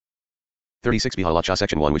36 Beha'alot'cha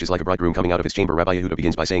Section 1, which is like a bridegroom coming out of his chamber. Rabbi Yehuda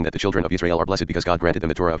begins by saying that the children of Israel are blessed because God granted them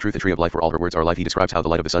the Torah of truth, the tree of life, for all her words are life. He describes how the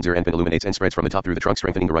light of the sun's and illuminates and spreads from the top through the trunk,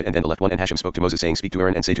 strengthening the right and then the left one. And Hashem spoke to Moses, saying, speak to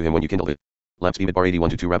Aaron and say to him when you kindle the lamps. Bamidbar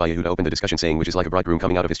 81-2. Rabbi Yehuda opened the discussion saying, which is like a bridegroom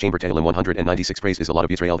coming out of his chamber. Tehillim 196. Praise is the lot of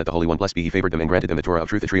Israel that the Holy One, blessed be He, favored them and granted them the Torah of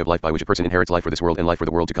truth, the tree of life, by which a person inherits life for this world and life for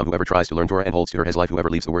the world to come. Whoever tries to learn Torah and holds to her has life. Whoever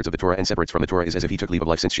leaves the words of the Torah and separates from the Torah is as if he took leave of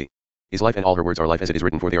life, since she is life, and all her words are life, as it is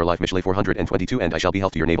written, for they are life. Mishlei 422. And I shall be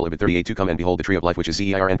health to your navel. Ibid 38. To come and behold the tree of life, which is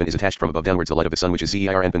Zeir Anpin, is attached from above downwards. The light of the sun, which is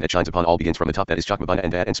Zeir Anpin, that shines upon all, begins from the top, that is Chakmabana,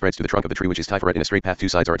 and spreads to the trunk of the tree, which is Tiferet, in a straight path. Two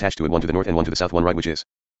sides are attached to it, one to the north and one to the south, one right, which is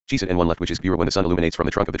Chesed, and one left, which is Gvura. When the sun illuminates from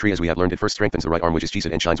the trunk of the tree, as we have learned, it first strengthens the right arm, which is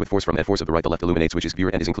Chesed, and shines with force from that force of the right. The left illuminates, which is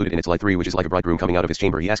Gvura, and is included in its light. 3, which is like a bridegroom coming out of his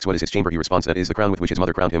chamber. He asks, what is his chamber? He responds, that is the crown with which his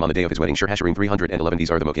mother crowned him on the day of his wedding. Shir Hashirim 311.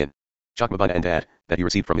 These are the Mokin, Chakmabana, and Dad, that he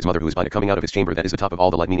received from his mother, who is Bina, coming out of his chamber. That is the top of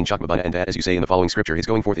all the light, meaning Chakmabana and Dad, as you say in the following scripture. His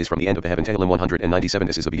going forth is from the end of the heaven. Tehillim 197.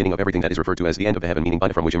 This is the beginning of everything that is referred to as the end of the heaven, meaning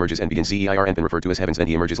Bina, from which emerges and begins Zeir Anpin, referred to as heavens. Then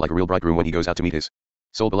he emerges like a real bridegroom when he goes out to meet his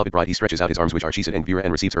soul beloved bride. He stretches out his arms, which are Chesed and Gvura,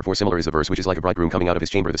 and receives her. For similar is the verse, which is like a bridegroom coming out of his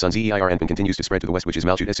chamber. The sun Zeir Anpin continues to spread to the west, which is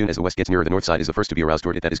Malchut. As soon as the west gets nearer, the north side is the first to be aroused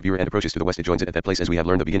toward it, that is Gvura, and approaches to the west, it joins it at that place. As we have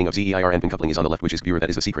learned, the beginning of Zeir Anpin coupling is on the left, which is Gvura. That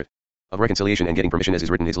is the secret of reconciliation and getting permission, as is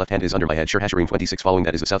written, his left hand is under my head. Shir Hashirim 26. Following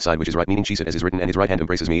that is the south side, which is right, meaning Chesed, as is written, and his right hand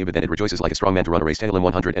embraces me, but then it rejoices like a strong man to run a race. Tehillim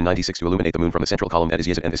 196. To illuminate the moon from the central column, that is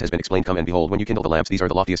Yesod, and this has been explained. Come and behold when you kindle the lamps. These are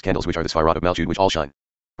the loftiest candles, which are the Sphirot of Malchut, which all shine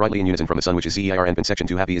brightly in unison from the sun, which is Zeir Anpin. Section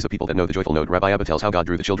 2. Happy is the people that know the joyful note. Rabbi Abba tells how God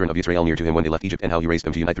drew the children of Israel near to him when they left Egypt, and how he raised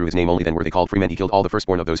them to unite through his name only. Then were they called free men. He killed all the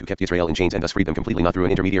firstborn of those who kept Israel in chains, and thus freed them completely, not through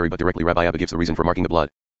an intermediary but directly. Rabbi Abba gives the reason for marking the blood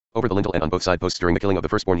over the lintel and on both side posts during the killing of the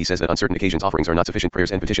firstborn. He says that on certain occasions offerings are not sufficient,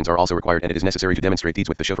 prayers and petitions are also required, and it is necessary to demonstrate deeds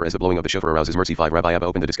with the shofar, as the blowing of the shofar arouses mercy. 5. Rabbi Abba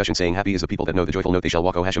opened the discussion saying, happy is the people that know the joyful note. They shall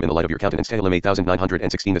walk, O Hashem, in the light of your countenance. Tehillim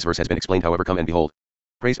 8916. This verse has been explained. However, come and behold,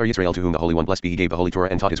 praised are Yisrael, to whom the Holy One, blessed be He, gave the Holy Torah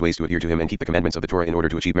and taught his ways to adhere to him and keep the commandments of the Torah, in order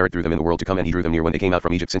to achieve merit through them in the world to come. And he drew them near when they came out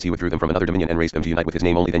from Egypt, since he withdrew them from another dominion and raised them to unite with his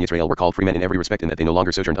name only. Then Yisrael were called free men in every respect, in that they no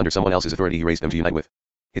longer sojourned under someone else's authority. He raised them to unite with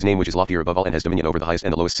his name, which is loftier above all and has dominion over the highest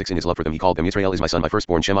and the lowest. 6. In his love for them he called them, Israel is my son, my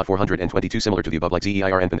firstborn. Shemot 422. Similar to the above, like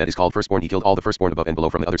Zeir Anpin, that is called firstborn. He killed all the firstborn above and below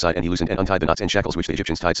from the other side, and he loosened and untied the knots and shackles which the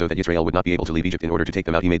Egyptians tied, so that Israel would not be able to leave Egypt. In order to take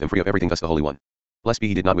them out, he made them free of everything. Thus the Holy One, blessed be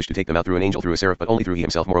He, did not wish to take them out through an angel, through a seraph, but only through He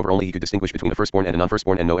himself. Moreover, only He could distinguish between a firstborn and a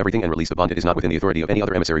non-firstborn, and know everything and release the bond. It is not within the authority of any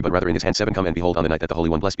other emissary, but rather in his hand. 7. Come and behold, on the night that the Holy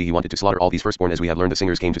One, blessed be He, wanted to slaughter all these firstborn, as we have learned, the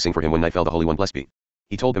singers came to sing for him. When night fell, the Holy One, blessed be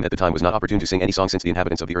He, told them that the time was not opportune to sing any song, since the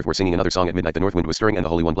inhabitants of the earth were singing another song. At midnight the north wind was stirring, and the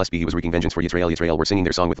Holy One, blessed be He, was wreaking vengeance for Yisrael. Yisrael were singing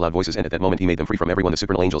their song with loud voices, and at that moment He made them free from everyone. The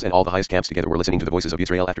supernal angels and all the highest camps together were listening to the voices of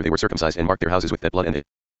Yisrael after they were circumcised, and marked their houses with that blood, and the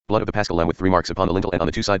blood of the paschal lamb, with 3 marks upon the lintel and on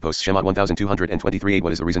the 2 side posts. Shemot 1223. 8.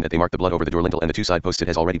 What is the reason that they marked the blood over the door lintel and the 2 side posts? It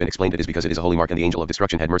has already been explained. It is because it is a holy mark, and the angel of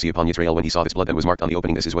destruction had mercy upon Yisrael when he saw this blood that was marked on the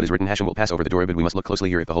opening. This is what is written, Hashem will pass over the door. But we must look closely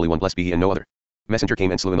here. If the Holy One, blessed be He, and no other messenger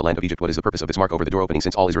came and slew in the land of Egypt, what is the purpose of this mark over the door opening,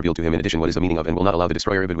 since all is revealed to him? In addition, what is the meaning of and will not allow the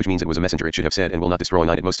destroyer? Ibid, which means it was a messenger, it should have said and will not destroy.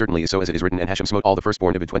 9. It most certainly is so, as it is written, and Hashem smote all the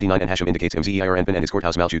firstborn. Ibid 29. And Hashem indicates him Zeir Anpin and his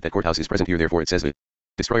courthouse Malchut. That courthouse is present here, therefore it says the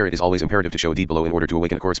destroyer. It is always imperative to show a deed below in order to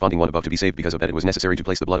awaken a corresponding one above to be saved. Because of that, it was necessary to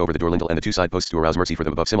place the blood over the door lintel and the 2 side posts to arouse mercy for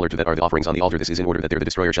them above. Similar to that are the offerings on the altar. This is in order that there the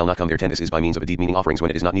destroyer shall not come there. 10. This is by means of a deed, meaning offerings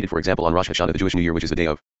when it is not needed. For example, on Rosh Hashanah, the Jewish New Year, which is the day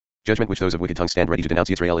of judgment, which those of wicked tongues stand ready to denounce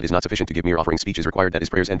Yisrael. It is not sufficient to give mere offerings. Speech is required, that is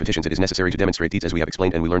prayers and petitions. It is necessary to demonstrate deeds, as we have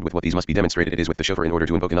explained, and we learned with what these must be demonstrated. It is with the shofar in order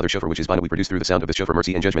to invoke another shofar, which is Bina. We produce through the sound of the shofar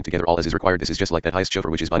mercy and judgment together, all as is required. This is just like that highest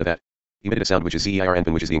shofar, which is Bina, that emitted a sound which is Zeir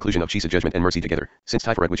Anpin, which is the inclusion of Chesed, judgment, and mercy together. Since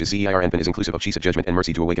Tiferet, which is Zeir Anpin, is inclusive of Chesed, judgment, and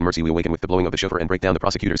mercy, to awaken mercy we awaken with the blowing of the shofar and break down the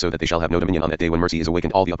prosecutor, so that they shall have no dominion on that day. When mercy is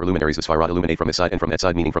awakened, all the upper luminaries, the Sphirot, illuminate from this side and from that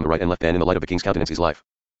side, meaning from the right and left, and in the light of the king's countenance is life.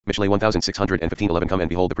 Mishlei 1615. 11. Come and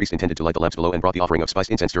behold, the priest intended to light the lamps below and brought the offering of spiced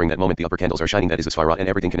incense. During that moment the upper candles are shining, that is the Sphirot, and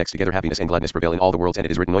everything connects together. Happiness and gladness prevail in all the worlds, and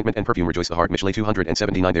it is written, ointment and perfume rejoice the heart. Mishlei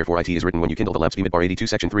 279. Therefore it is written, when you kindle the lamps. Bamidbar 82.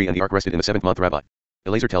 Section 3. And the ark rested in the 7th month. Rabbi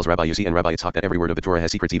Elazar tells Rabbi Yossi and Rabbi Yitzhak that every word of the Torah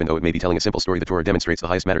has secrets, even though it may be telling a simple story. The Torah demonstrates the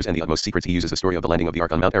highest matters and the utmost secrets. He uses the story of the landing of the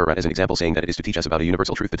ark on Mount Ararat as an example, saying that it is to teach us about a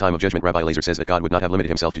universal truth, the time of judgment. Rabbi Elazar says that God would not have limited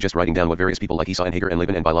himself to just writing down what various people like Esau and Hagar and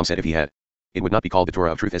Laban and Balaam said. If he had, it would not be called the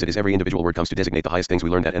Torah of truth, as it is every individual word comes to designate the highest things. We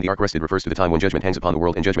learned that, and the ark rested refers to the time when judgment hangs upon the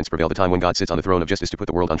world and judgments prevail, the time when God sits on the throne of justice to put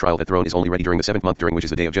the world on trial. That throne is only ready during the 7th month, during which is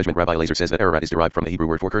the day of judgment. Rabbi Elazar says that Ararat is derived from the Hebrew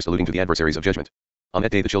word for curse, alluding to the adversaries of judgment. On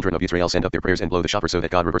that day the children of Israel send up their prayers and blow the shofar, so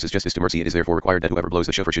that God reverses justice to mercy. It is therefore required that whoever blows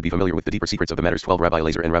the shofar should be familiar with the deeper secrets of the matters. 12. Rabbi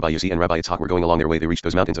Elazar and Rabbi Yossi and Rabbi Yitzhak were going along their way. They reached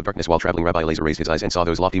those mountains of darkness. While traveling, Rabbi Elazar raised his eyes and saw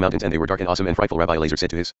those lofty mountains, and they were dark and awesome and frightful. Rabbi Elazar said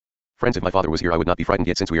to his friends, if my father was here I would not be frightened,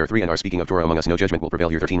 yet since we are 3 and are speaking of Torah among us, no judgment will prevail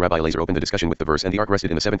here. 13. Rabbi Elazar opened the discussion with the verse, and the ark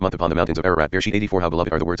rested in the 7th month upon the mountains of Ararat. Bereshit 84. How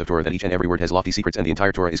beloved are the words of Torah, that each and every word has lofty secrets, and the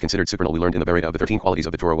entire Torah is considered supernal. We learned in the Bereda of the 13 qualities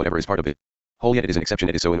of the Torah, whatever is part of it Whole yet it is an exception.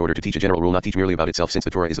 It is so in order to teach a general rule, not teach merely about itself, since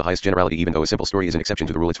the Torah is the highest generality. Even though a simple story is an exception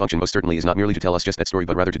to the rule, its function most certainly is not merely to tell us just that story,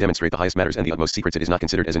 but rather to demonstrate the highest matters and the utmost secrets. It is not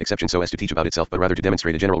considered as an exception so as to teach about itself, but rather to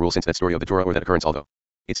demonstrate a general rule, since that story of the Torah or that occurrence, although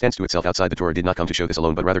it stands to itself outside the Torah, did not come to show this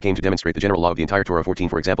alone, but rather came to demonstrate the general law of the entire Torah. 14.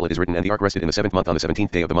 For example, it is written, and the ark rested in the 7th month on the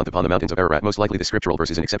 17th day of the month upon the mountains of Ararat. Most likely the scriptural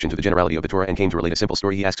verse is an exception to the generality of the Torah and came to relate a simple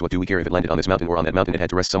story. He asks, what do we care if it landed on this mountain or on that mountain? It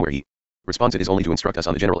had to rest somewhere. He responds, it is only to instruct us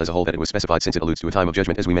on the general as a whole that it was specified, since it alludes to a time of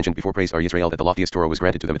judgment. As we mentioned before, praised are Yisrael that the loftiest Torah was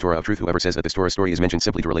granted to them, a Torah of truth. Whoever says that this Torah story is mentioned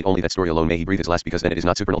simply to relate only that story alone, may he breathe his last, because then it is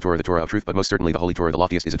not supernal Torah, the Torah of truth, but most certainly the holy Torah, the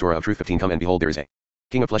loftiest, is a Torah of truth. 15. Come and behold, there is a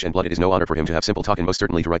king of flesh and blood. It is no honor for him to have simple talk, and most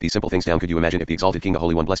certainly to write these simple things down. Could you imagine if the exalted king, the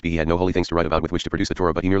Holy One, blessed be he, had no holy things to write about with which to produce the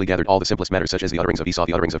Torah, but he merely gathered all the simplest matters, such as the utterings of Esau,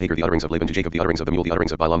 the utterings of Hagar, the utterings of Laban to Jacob, the utterings of the mule, the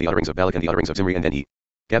utterings of Balaam, the utterings of Balak, and the utterings of Zimri, and then he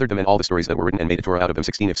gathered them and all the stories that were written and made a Torah out of them.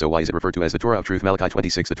 16. If so, why is it referred to as the Torah of truth? Malachi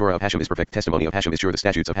 26. The Torah of Hashem is perfect. Testimony of Hashem is sure. The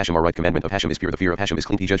statutes of Hashem are right. Commandment of Hashem is pure. The fear of Hashem is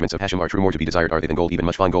clean. The judgments of Hashem are true. More to be desired are they than gold, even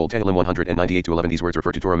much fine gold. Tehillim 198-11. These words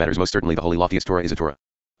refer to Torah matters. Most certainly the holy loftiest Torah is a Torah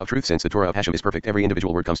of truth, since the Torah of Hashem is perfect. Every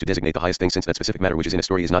individual word comes to designate the highest thing, since that specific matter which is in a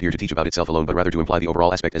story is not here to teach about itself alone, but rather to imply the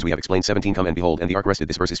overall aspect, as we have explained. 17. Come and behold, and the ark rested.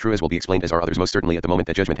 This verse is true, as will be explained, as are others. Most certainly at the moment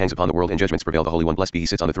that judgment hangs upon the world and judgments prevail, the Holy One, blessed be he,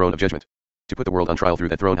 sits on the throne of judgment to put the world on trial. Through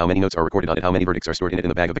that throne, how many notes are recorded on it? How many verdicts are stored in it? In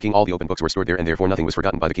the bag of the king all the open books were stored there, and therefore nothing was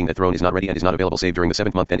forgotten by the king. That throne is not ready and is not available save during the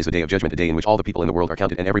 7th month. Then is the day of judgment, a day in which all the people in the world are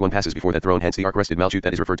counted, and everyone passes before that throne. Hence the ark rested. Malchut,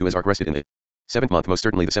 that is referred to as ark rested in the 7th month. Most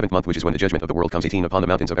certainly the 7th month, which is when the judgment of the world comes. 18. Upon the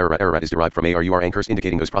mountains of Ararat. Ararat is derived from Arur and cursed,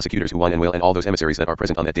 indicating those prosecutors who whine and wail, and all those emissaries that are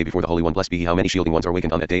present on that day before the Holy One, blessed be he. How many shielding ones are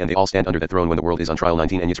wakened on that day, and they all stand under that throne when the world is on trial.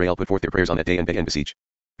 19. And Yisrael put forth their prayers on that day, and beg and beseech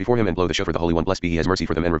before him and blow the shofar. The Holy One, blessed be he, has mercy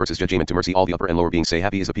for them and reverses judgment to mercy all the upper and lower beings. Say,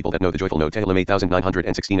 happy is the people that know the joyful note. Tehillim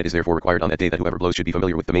 8916. It is therefore required on that day that whoever blows should be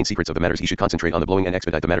familiar with the main secrets of the matters. He should concentrate on the blowing and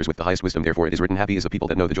expedite the matters with the highest wisdom. Therefore it is written, happy is the people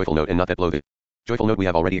that know the joyful note, and not that blow the joyful note. We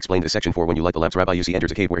have already explained this section. For when you light the lamps, Rabbi Yossi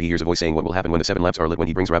enters a cave where he hears a voice saying, what will happen when the 7 lamps are lit? When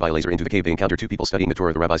he brings Rabbi Elazar into the cave, they encounter 2 people studying the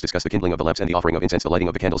Torah. The rabbis discuss the kindling of the lamps and the offering of incense. The lighting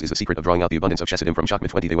of the candles is the secret of drawing out the abundance of Chesedim from Chakma.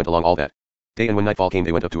 20. They went along all that day, and when nightfall came,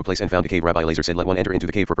 they went up to a place and found a cave. Rabbi Elazar said, let one enter into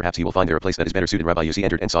the cave, for perhaps he will find there a place that is better suited. Rabbi Yossi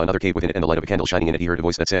entered and saw another cave within it, and the light of a candle shining in it. He heard a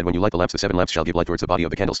voice that said, when you light the lamps, the 7 lamps shall give light towards the body of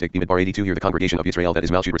the candlestick. Bimidbar 82. Here the congregation of Israel, that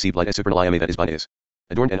is Malchut, received light as supernal Ayame, that is Bina, is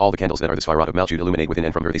adorned, and all the candles that are the Sfarad of Malchut illuminate within,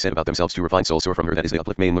 and from her they said about themselves, to refine souls. So from her, that is they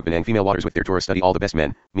uplift Main Mukbanang female waters with their Torah study. All the best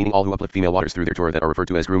men, meaning all who uplift female waters through their Torah, that are referred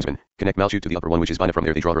to as groomsmen, connect Malchut to the upper one, which is Bina. From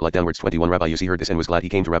there they draw her light downwards. 21. Rabbi Yossi heard this and was glad. He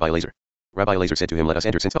came to Rabbi Elazar. Rabbi Elazar said to him, let us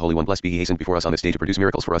enter, since the Holy One, blessed be he, hastened before us on this day to produce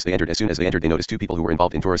miracles for us. They entered. As soon as they entered, they noticed 2 people who were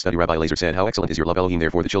involved in Torah study. Rabbi Elazar said, how excellent is your love, Elohim,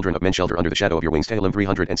 therefore the children of men shelter under the shadow of your wings. Tehillim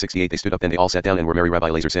 368. They stood up, then they all sat down and were merry. Rabbi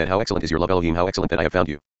Elazar said, how excellent is your love, Elohim, how excellent that I have found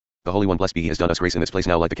you. The Holy One, blessed be he, has done us grace in this place.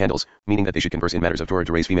 Now light the candles, meaning that they should converse in matters of Torah,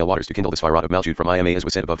 to raise female waters, to kindle the Sfarad of Malchut from Ima, as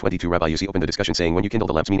was said above. 22. Rabbi Yossi opened the discussion, saying, when you kindle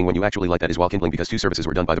the lamps, meaning when you actually light, that is while kindling, because 2 services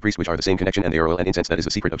were done by the priest, which are the same connection, and they are oil and incense, that is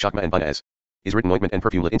the secret of Chakma and Bina, as is written, ointment and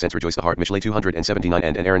perfume lit incense rejoice the heart. Mishlei 279.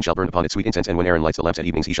 And Aaron shall burn upon it sweet incense, and when Aaron lights the lamps at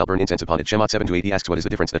evenings, he shall burn incense upon it. Shemot 7-8. He asks, what is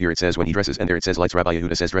the difference that here it says when he dresses, and there it says lights? Rabbi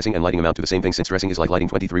Yehuda says dressing and lighting amount to the same thing, since dressing is like lighting.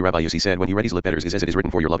 23. Rabbi Yossi said, when he readies lit betters is as it is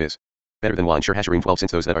written, for your love is better than wine. Shir Hasharim 12.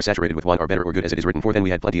 Since those that are saturated with wine are better or good as it is written, for then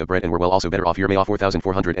we had plenty of bread and were well also better off. Yirmiyah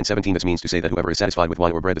 4417. This means to say that whoever is satisfied with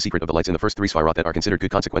wine or bread, the secret of the lights in the first 3 Sfarot that are considered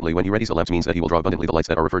good. Consequently, when he readies the lamps, means that he will draw abundantly the lights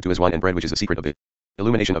that are referred to as wine and bread, which is the secret of the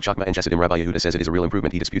illumination of Chakma and Chesedim. Rabbi Yehuda says it is a real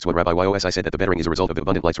improvement. He disputes what Rabbi Yosi said, that the bettering is a result of the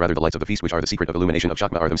abundant lights. Rather, the lights of the feast, which are the secret of illumination of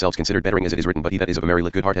Chakma, are themselves considered bettering, as it is written, but he that is of a merry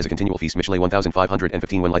lit good heart has a continual feast. Mishlei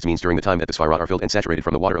 1515. When lights means during the time that the Sfarad are filled and saturated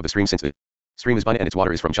from the water of the stream, since the stream is Bina and its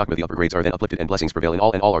water is from Chakma, the upper grades are then uplifted and blessings prevail in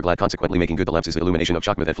all, and all are glad. Consequently, making good the lamps is the illumination of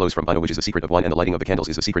Chakma that flows from Bina, which is the secret of wine, and the lighting of the candles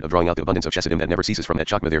is the secret of drawing out the abundance of Chesedim that never ceases from that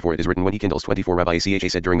Chakma. Therefore it is written, when he kindles. 24. Rabbi Cha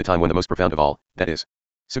said, during the time when the most profound of all, that is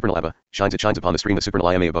supernal Abba, shines, it shines upon the stream. The supernal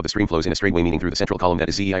Ima above the stream flows in a straight way, meaning through the central column, that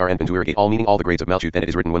is Zeir and Pentuir gate, all meaning all the grades of Malchut. Then it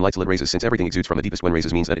is written, when lights lit raises, since everything exudes from the deepest. When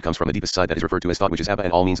raises means that it comes from the deepest side, that is referred to as thought, which is Abba,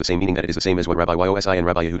 and all means the same, meaning that it is the same as what Rabbi Yosi and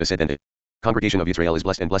Rabbi Yehuda said. Then the congregation of Israel is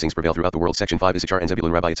blessed, and blessings prevail throughout the world. Section 5. Issachar and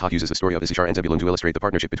Zebulun. Rabbi Yitzhak uses the story of Issachar and Zebulun to illustrate the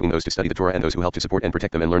partnership between those to study the Torah and those who help to support and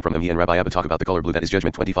protect them and learn from them. He and Rabbi Abba talk about the color blue, that is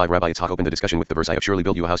judgment. 25. Rabbi Yitzhak opened the discussion with the verse, I have surely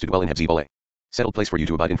built you a house to dwell in, Hebzibole, settled place for you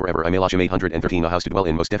to abide in forever. Imelashim 813. A house to dwell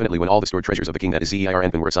in. Most definitely when all the stored treasures of the king, that is Zeir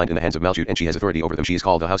and Pen, were assigned in the hands of Malchut, and she has authority over them, she is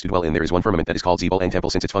called a house to dwell in. There is one firmament that is called Zebul and temple,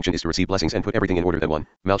 since its function is to receive blessings and put everything in order. That one,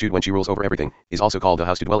 Malchut, when she rules over everything, is also called a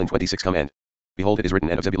house to dwell in. 26. Come and behold, it is written,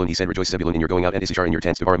 and of Zebulun he said, rejoice Zebulun in your going out, and Issachar in your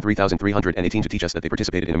tents. Devarim 3318. To teach us that they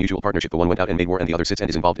participated in a mutual partnership. The one went out and made war, and the other sits and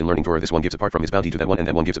is involved in learning Torah. This one gives a part from his bounty to that one, and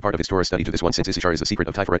that one gives a part of his Torah study to this one. Since Issachar is the secret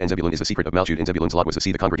of Tiferet and Zebulun is the secret of Malchut, and Zebulun's lot was the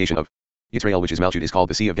sea, the congregation of Yisrael, which is Malchut, is called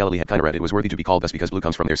the Sea of Galilee. Had Kineret, it was worthy to be called thus because blue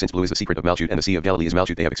comes from there, since blue is the secret of Malchut, and the Sea of Galilee is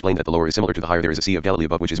Malchut. They have explained that the lower is similar to the higher. There is a Sea of Galilee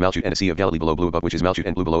above, which is Malchut, and a Sea of Galilee below, blue above, which is Malchut,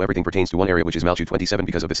 and blue below. Everything pertains to one area, which is Malchut. 27.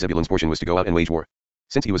 Because of this, Zebulun's portion was to go out and wage war.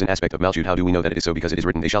 Since he was an aspect of Malchut, how do we know that it is so? Because it is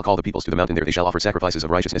written, they shall call the peoples to the mountain, there they shall offer sacrifices of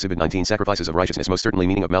righteousness. Ibid 19, sacrifices of righteousness, most certainly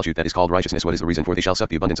meaning of Malchut, that is called righteousness. What is the reason for they shall suck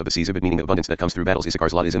the abundance of the seas? Ibid meaning the abundance that comes through battles.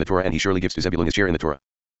 Issachar's lot is in the Torah, and he surely gives to Zebulun his share in the Torah.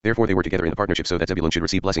 Therefore they were together in a partnership, so that Zebulun should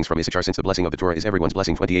receive blessings from Issachar, since the blessing of the Torah is everyone's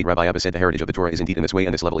blessing. 28 Rabbi Abba said, the heritage of the Torah is indeed in this way,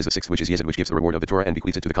 and this level is the sixth, which is Yesod, which gives the reward of the Torah and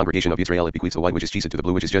bequeaths it to the congregation of Israel. It bequeaths the white, which is Chesed, to the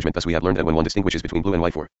blue, which is judgment. Thus we have learned that when one distinguishes between blue and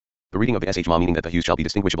white for the reading of the Shma, meaning that the hues shall be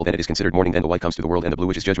distinguishable, then it is considered mourning. Then the white comes to the world, and the blue,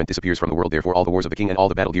 which is judgment, disappears from the world. Therefore all the wars of the king and all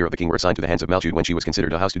the battle gear of the king were assigned to the hands of Malchut when she was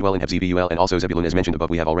considered a house to dwell in. Hebzvul, and also Zebulun as mentioned above.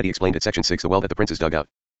 We have already explained at section 6 the well that the princes dug out.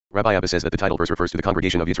 Rabbi Abba says that the title verse refers to the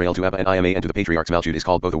congregation of Israel, to Abba and Ima, and to the patriarchs. Malchut is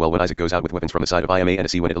called both a well when Isaac goes out with weapons from the side of Ima, and a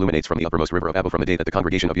sea when it illuminates from the uppermost river of Abba. From the day that the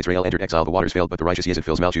congregation of Israel entered exile, the waters failed, but the righteous Yesod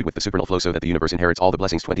fills Malchut with the supernal flow, so that the universe inherits all the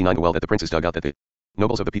blessings. 29 The well that the princes dug out, that the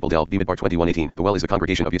nobles of the people delved. Bimidbar 21:18. The well is the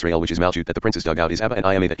congregation of Israel, which is Malchut, that the princes dug out is Abba and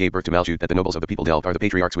Ima, that gave birth to Malchut, that the nobles of the people delved are the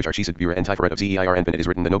patriarchs, which are Chesed, Bera, and Tiferet of Zeir. And it is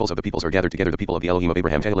written, the nobles of the peoples are gathered together, the people of the Elohim of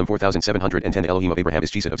Abraham. Tehillim 4710. The Elohim of Abraham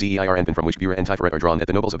is Chesed of Zeir, and from which Bera and Tiferet are drawn. That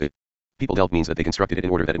the nobles of the people delved means that they constructed it in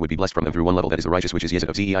order that it would be blessed from them through one level, that is the righteous, which is Yesod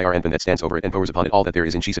of Zeir, and that stands over it and powers upon it all that there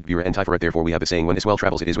is in Chesed, Bera, and Tiferet. Therefore we have the saying, when this well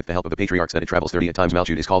travels, it is with the help of the patriarchs that it travels. 30 At times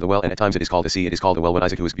Malchut is called a well, and at times it is called a sea. It is called a well when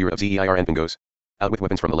Isaac, who is Bera of Zeir, and goes out with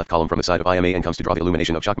weapons from the left column from the side of Ima, and comes to draw the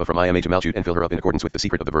illumination of Chakma from Ima to Malchut and fill her up in accordance with the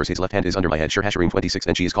secret of the verse, his left hand is under my head. Shir Hasharim 26.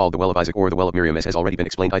 Then she is called the well of Isaac, or the well of Miriam, as has already been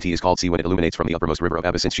explained. It is called sea when it illuminates from the uppermost river of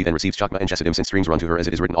Abba, since she then receives Chakma and Chesedim, since streams run to her, as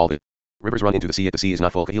it is written, all the rivers run into the sea, yet the sea is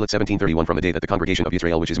not full. Kehilat 17:31. From the day that the congregation of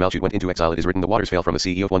Israel, which is Malchut, went into exile, it is written, the waters fail from the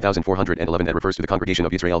sea. Eoth 1411. That refers to the congregation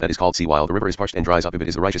of Israel, that is called sea, while the river is parched and dries up. If it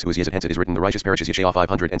is the righteous, who is Yesod, hence it is written, the righteous perishes. Yeshayah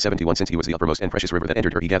 571. Since he was the uppermost and precious river that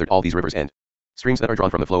entered her, he gathered all these rivers and streams that are drawn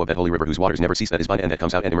from the flow of that holy river, whose waters never cease, that is bind, and that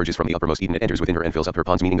comes out and emerges from the uppermost Eden. It enters within her and fills up her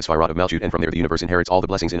ponds, meaning the Sphirot of Malchut, and from there the universe inherits all the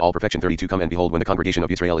blessings in all perfection. 32 Come and behold, when the congregation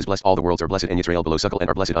of Israel is blessed, all the worlds are blessed, and Israel below suckle and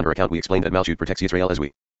are blessed on her account. We explained that Malchut protects Israel, as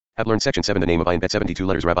we have learned. Section 7 The name of Ayin Bet 72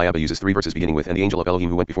 letters. Rabbi Abba uses 3 verses beginning with, and the angel of Elohim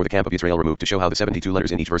who went before the camp of Israel removed, to show how the 72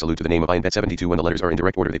 letters in each verse allude to the name of Ayin Bet 72. When the letters are in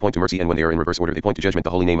direct order, they point to mercy, and when they are in reverse order, they point to judgment. The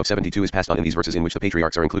holy name of 72 is passed on in these verses, in which the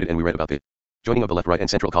patriarchs are included, and we read about the joining of the left, right, and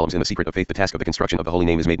central columns in the secret of faith. The task of the construction of the holy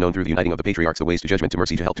name is made known through the uniting of the patriarchs. The ways to judgment, to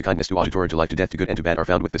mercy, to help, to kindness, to awe, to Torah, to life, to death, to good, and to bad are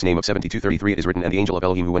found with this name of 72. 33 It is written, and the angel of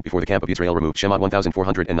Elohim who went before the camp of Israel removed. Shemot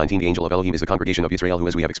 1419. The angel of Elohim is the congregation of Israel, who,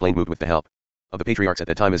 as we have explained, moved with the help of the patriarchs at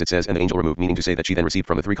that time, as it says, and the angel removed, meaning to say that she then received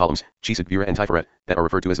from the 3 columns, Chesed, Bera, and Tiferet, that are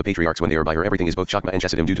referred to as the patriarchs when they are by her. Everything is both Chakma and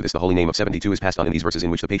Chesedim. Due to this, the holy name of 72 is passed on in these verses,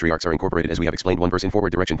 in which the patriarchs are incorporated, as we have explained. 1 verse in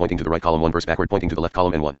forward direction pointing to the right column, 1 verse backward pointing to the left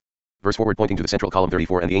column, and 1 verse forward pointing to the central column.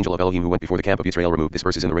 34 And the angel of Elohim who went before the camp of Israel removed. This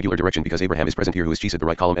verse is in the regular direction, because Abraham is present here, who is Chesed, the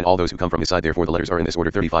right column, and all those who come from his side. Therefore the letters are in this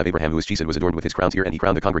order. 35 Abraham, who is Chesed, was adorned with his crowns here, and he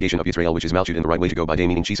crowned the congregation of Israel, which is Malchut, in the right way to go by day,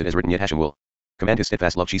 meaning Chesed, as written, yet Hashem will command his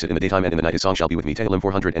steadfast love Chesed in the daytime, and in the night his song shall be with me. Tehillim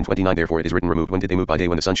 429. Therefore it is written, removed. When did they move? By day,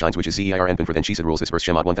 when the sun shines, which is Zeir Anpin, for then Chesed rules. This verse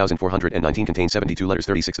Shemot 1419 contains 72 letters.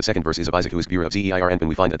 36 The second verse is of Isaac, who is Bera of Zeir Anpin.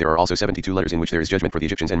 We find that there are also 72 letters in which there is judgment for the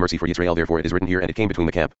Egyptians and mercy for Israel. Therefore it is written here, and it came between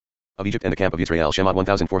the camp of Egypt and the camp of Israel. Shemot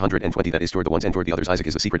 1420. That is toward the ones and toward the others. Isaac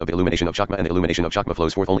is the secret of the illumination of Chakma, and the illumination of Chakma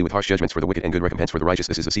flows forth only with harsh judgments for the wicked and good recompense for the righteous.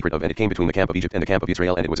 This is the secret of, and it came between the camp of Egypt and the camp of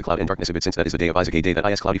Israel, and it was a cloud and darkness of it, since that is the day of Isaac, a day that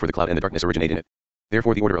is cloudy, for the cloud and the darkness originate in it.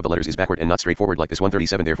 Therefore the order of the letters is backward and not straightforward like this.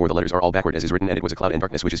 137 Therefore the letters are all backward, as is written, and it was a cloud and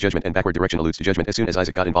darkness, which is judgment, and backward direction alludes to judgment. As soon as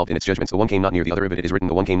Isaac got involved in its judgments, the one came not near the other. But it is written,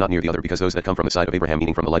 the one came not near the other, because those that come from the side of Abraham,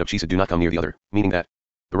 meaning from the light of Chesed, do not come near the other, meaning that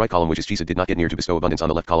the right column, which is Chesed, did not get near to bestow abundance on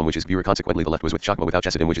the left column, which is Bera. Consequently the left was with Chakma without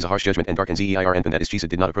Chesedim, which is a harsh judgment and dark, and Zeir Anpin, that is Chesed,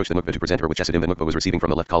 did not approach the Nukva to present her with Chesedim. The Nukva was receiving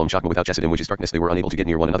from the left column Chakma without Chesedim, which is darkness. They were unable to get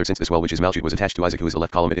near one another, since this well, which is Malchut, was attached to Isaac, who is the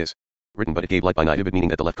left column. It is written, but it gave light by night, meaning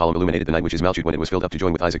that the left column illuminated the night, which is Malchut, when it was filled up to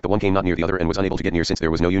join with Isaac. The one came not near the other, and was unable to get near, since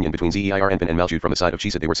there was no union between Zeir Anpin and Malchut. From the side of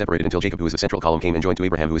Chesed they were separated, until Jacob, who is the central column, came and joined to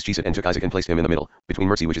Abraham, who is Chesed, and took Isaac and placed him in the middle, between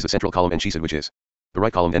mercy, which is the central column, and Chesed, which is the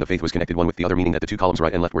right column. And the faith was connected one with the other, meaning that the 2 columns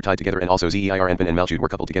right and left were tied together, and also Zeir Anpin and Malchut were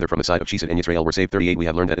coupled together. From the side of Chesed and Israel were saved. 38 We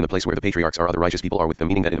have learned that in the place where the patriarchs are, other righteous people are with them,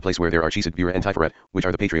 meaning that in the place where there are Chesed, Bera, and Tiferet, which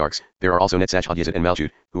are the patriarchs, there are also Netzach, Yesod, and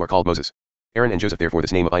Malchut, who are called Moses, Aaron, and Joseph. Therefore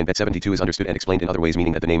this name of Ayin Bet 72 is understood and explained in other ways,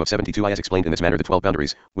 meaning that the name of 72 is explained in this manner. The 12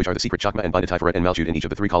 boundaries, which are the secret Chakma and Binda, Tiferet, and Malchut in each of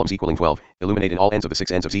the 3 columns equaling 12, illuminate in all ends of the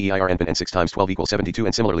 6 ends of Zeir Anpin, and 6 times 12 equals 72.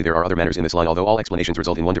 And similarly there are other manners in this line, although all explanations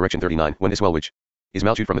result in one direction. 39 When this well, which is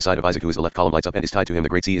Malchut from the side of Isaac, who is the left column, lights up and is tied to him, the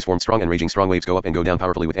great sea is formed strong and raging. Strong waves go up and go down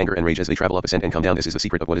powerfully with anger and rage, as they travel up, ascend, and come down. This is the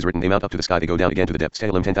secret of what is written, they mount up to the sky, they go down again to the depths.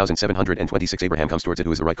 Tehillim 10726 Abraham comes towards it,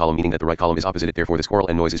 who is the right column, meaning that the right column is opposite it. Therefore this quarrel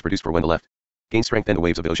and noise is produced, for when the left gains strength, then the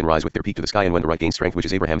waves of the ocean rise with their peak to the sky, and when the right gains strength, which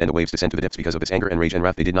is Abraham, then the waves descend to the depths. Because of this anger and rage and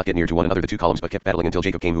wrath they did not get near to one another, the 2 columns, but kept battling, until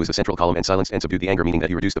Jacob came, who is the central column, and silenced and subdued the anger, meaning that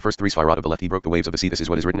he reduced the first 3 Sphirot of the left. He broke the waves of the sea. This is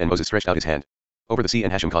what is written, and Moses stretched out his hand over the sea,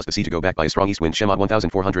 and Hashem caused the sea to go back by a strong east wind. Shemot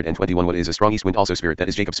 1421. What is a strong east wind? Also spirit, that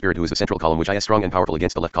is Jacob's spirit, who is the central column, which is strong and powerful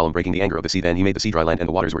against the left column, breaking the anger of the sea. Then he made the sea dry land, and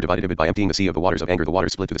the waters were divided by emptying the sea of the waters of anger. The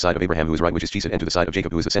waters split to the side of Abraham, who is right, which is Chesed, and to the side of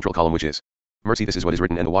Jacob, who is the central column, which is mercy. This is what is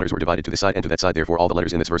written, and the waters were divided to this side and to that side. Therefore all the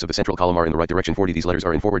letters in this verse of the central column are in the right direction. 40. These letters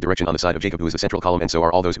are in forward direction on the side of Jacob, who is the central column, and so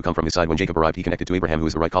are all those who come from his side. When Jacob arrived, he connected to Abraham, who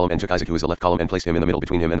is the right column, and took Isaac, who is the left column, and placed him in the middle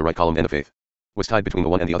between him and the right column. And the faith was tied between the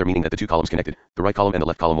one and the other, meaning that the two columns connected, the right column and the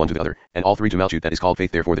left column, one to the other, and all three to Malchut, that is called faith.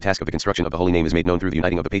 Therefore the task of the construction of the holy name is made known through the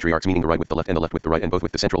uniting of the patriarchs, meaning the right with the left and the left with the right, and both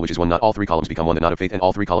with the central, which is one. Not all three columns become one. The knot of faith and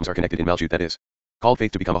all three columns are connected in Malchut, that is called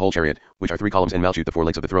faith, to become a whole chariot, which are three columns, and Malchut, the four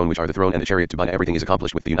legs of the throne, which are the throne and the chariot. To bind everything is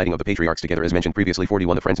accomplished with the uniting of the patriarchs together, as mentioned previously.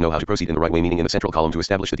 41. The friends know how to proceed in the right way, meaning in the central column to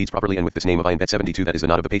establish the deeds properly, and with this name of Ayin Bet 72, that is the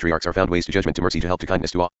knot of the patriarchs, are found ways to judgment, to mercy, to help, to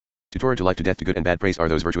kindness, to all, to Torah, to life, to death, to good and bad. Praised are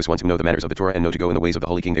those virtuous ones who know the manners of the Torah and know to go in the ways of the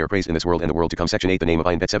Holy King. They are praised in this world and the world to come. Section 8. The name of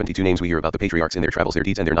Ayin Bet 72. Names. We hear about the patriarchs in their travels, their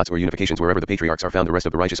deeds, and their knots or unifications. Wherever the patriarchs are found, the rest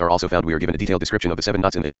of the righteous are also found. We are given a detailed description of the 7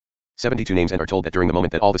 knots in the 72 names, and are told that during the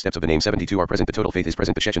moment that all the steps of the name 72 are present, the total faith is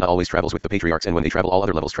present. The Shechinah always travels with the patriarchs, and when they travel, all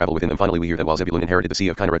other levels travel within them. Finally, we hear that while Zebulun inherited the sea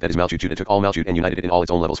of Kinneret, that is Malchut, Judah took all Malchut and united it in all its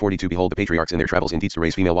own levels. 42. Behold the patriarchs in their travels in deeds to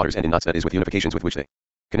raise female waters, and in knots, that is with unifications with which they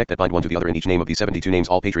connect, that bind one to the other. In each name of these 72 names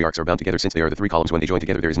all patriarchs are bound together, since they are the three columns. When they join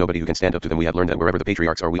together, there is nobody who can stand up to them. We have learned that wherever the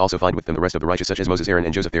patriarchs are, we also find with them the rest of the righteous, such as Moses, Aaron,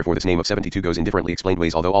 and Joseph. Therefore this name of 72 goes in differently explained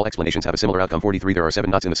ways, although all explanations have a similar outcome. 43. There are 7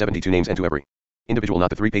 knots in the 72 names, and to every individual knot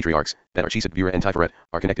the 3 patriarchs, that are Chesed, Gvurah, and Tiferet,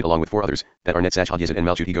 are connected, along with 4 others, that are Netzach, Had-Yesed, and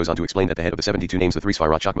Malchut. He goes on to explain that the head of the 72 names, the 3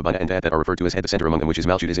 Sfirot, Chokmah, Bina, and Ta'at, that are referred to as head, the center among them, which is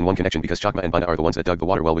Malchut, is in one connection, because Chokmah and Bina are the ones that dug the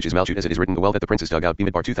water well, which is Malchut, as it is written, the well that the princes dug out.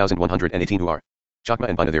 Bimidbar 2118, who are Chokmah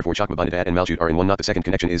and Bina. Therefore Chokmah, Bina, Ta'at, and Malchut are in one knot. The second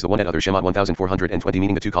connection is the one at other. Shemot 1420,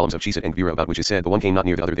 meaning the 2 columns of Chesed and Gvurah, about which is said, the one came not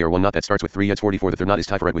near the other. They are one knot that starts with 3 Yods. 44. The third knot is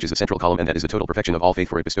Tiferet, which is the central column, and that is the total perfection of all faith,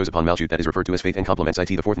 for it bestows upon Malchut, that is referred to as faith, and complements it.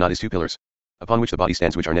 The fourth knot is 2 pillars upon which the body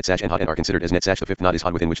stands, which are Netzach and Had, and are considered as Netzach. The fifth knot is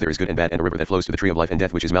Had, within which there is good and bad, and a river that flows to the tree of life and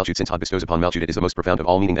death, which is Malchut. Since Had bestows upon Malchut, it is the most profound of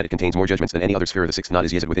all, meaning that it contains more judgments than any other sphere. The sixth knot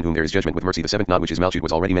is Yesed, within whom there is judgment with mercy. The seventh knot, which is Malchut,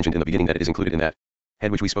 was already mentioned in the beginning, that it is included in that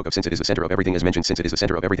head which we spoke of, since it is the center of everything, as mentioned. Since it is the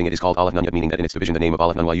center of everything, it is called Aleph Nun Yud, meaning that in its division the name of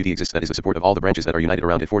Aleph Nun Yud exists, that is the support of all the branches that are united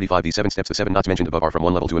around it. 45. These 7 steps, the 7 knots mentioned above, are from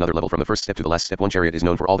one level to another level. From the first step to the last step, one chariot is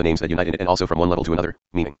known for all the names that unite in it, and also from one level to another,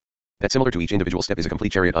 meaning that similar to each individual step is a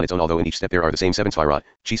complete chariot on its own, although in each step there are the same 7 Sfirot,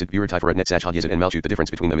 Chesed, Gvurah, Tiferet, Netzach, Had-Yesed, and Malchut. The difference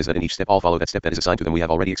between them is that in each step all follow that step that is assigned to them. We have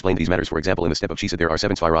already explained these matters. For example, in the step of Chesed there are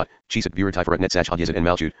 7 Sfirot, Chesed, Gvurah, Tiferet, Netzach, Had-Yesed, and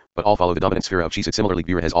Malchut, but all follow the dominant sphere of Chesed. Similarly,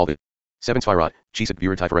 Gvurah has all the 7 Sfirot, Chesed,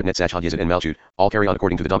 Gvurah, Tiferet, Netzach, Had-Yesed, and Malchut, all carry on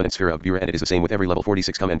according to the dominant sphere of Gvurah, and it is the same with every level.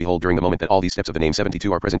 46. Come and behold, during the moment that all these steps of the name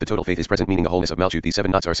 72 are present, the total faith is present, meaning the wholeness of Malchut. These 7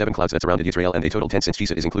 knots are 7 clouds that surrounded Yisrael, and they total 10, since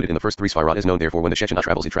Chesed is included in the first 3 Sfirot as known. Therefore when the Shechinah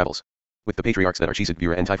travels, it travels with the patriarchs that are Chesed,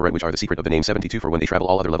 Gvurah, and Tiferet, which are the secret of the name 72, for when they travel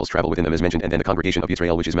all other levels travel within them, as mentioned. And then the congregation of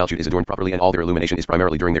Yisrael, which is Malchut, is adorned properly, and all their illumination is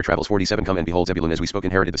primarily during their travels. 47. Come and behold, Zebulun, as we spoke,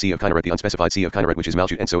 inherited the sea of Kinneret, the unspecified sea of Kinneret, which is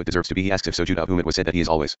Malchut, and so it deserves to be. He asks if so Judah, of whom it was said that he is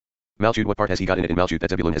always Malchut, what part has he got in it in Malchut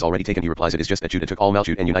that Zebulun has already taken? He replies, it is just that Judah took all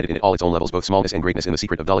Malchut and united in it all its own levels, both smallness and greatness. In the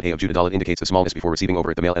secret of Dalet Hay of Judah, Dalet indicates the smallness before receiving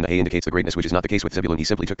over it the male, and the Hay indicates the greatness, which is not the case with Zebulun. He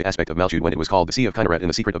simply took the aspect of Malchut when it was called the sea of Kinneret in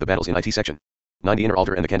the secret of the battles in it section 9. The inner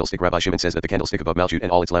altar and the candlestick. Rabbi Shimon says that the candlestick above Malchut and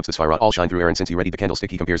all its lamps, the Sfirot, all shine through Aaron. Since he readied the candlestick,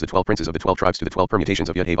 he compares the 12 princes of the 12 tribes to the 12 permutations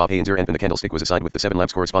of Yud, Hey, Vav, Hey, and Zer, and when the candlestick was assigned with the 7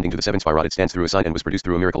 lamps corresponding to the 7 Sfirot, it stands through a sign and was produced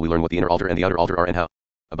through a miracle. We learn what the inner altar and the outer altar are, and how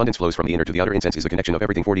abundance flows from the inner to the outer. Incense is the connection of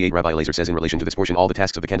everything. 48. Rabbi Elazar says in relation to this portion, all the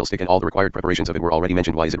tasks of the candlestick and all the required preparations of it were already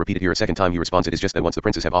mentioned. Why is it repeated here a second time? He responds, it is just that once the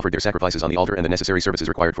princes have offered their sacrifices on the altar and the necessary services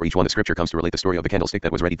required for each one, the scripture comes to relate the story of the candlestick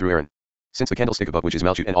that was readied through Aaron. Since the candlestick above, which is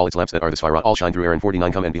Malchut, and all its lamps that are the Sfirot, all shine through Aaron.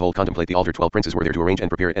 49. Come and behold, contemplate the altar. 12 princes were there to arrange and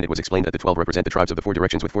prepare it, and it was explained that the 12 represent the tribes of the 4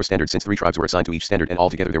 directions with 4 standards, since 3 tribes were assigned to each standard, and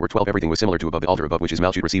altogether there were 12. Everything was similar to above. The altar above, which is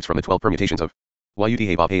Malchut, receives from the 12 permutations of Yud,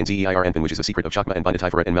 Hey, Vav, Hey, and Zer, and which is the secret of Chokmah and Bina,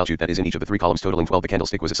 Tiferet, and Malchut, that is in each of the 3 columns totaling 12. The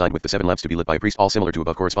candlestick was assigned with the 7 lamps to be lit by a priest, all similar to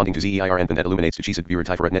above, corresponding to Zer, and that illuminates to Chesed, Gvurah,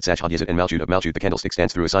 Tiferet, Netzach, Had-Yesed, and Malchut. Of Malchut the candlestick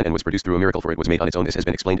stands through a sign and was produced through a miracle, for it was made on its own. This has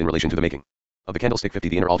been explained in relation to the making of the candlestick. 50.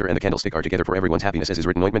 The inner altar and the candlestick are together for everyone's happiness, as is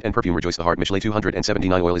written, ointment and perfume rejoice the heart. Mishlei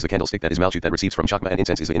 279. Oil is the candlestick that is Malchut that receives from Chokmah, and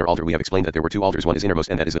incense is the inner altar. We have explained that there were 2 altars, one is innermost,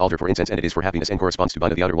 and that is the altar for incense, and it is for happiness and corresponds to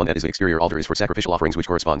Bina. The outer one, that is the exterior altar, is for sacrificial offerings, which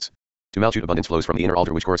corresponds to Malchut. Abundance flows from the inner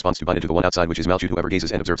altar, which corresponds to Bina, to the one outside, which is Malchut. Whoever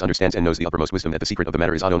gazes and observes understands and knows the uppermost wisdom, that the secret of the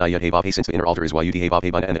matter is Adonai Yud, Hey, Vav, Hey, since the inner altar is Yud, Hey, Vav,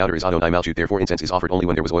 Hey, Bina, and the outer is Adonai Malchut. Therefore incense is offered only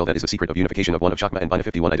when there was oil. That is the secret of unification of one of Chokmah and Bina.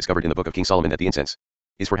 51. I discovered in the book of King Solomon that the incense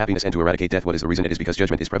is for happiness and to eradicate death. What is the reason? It is because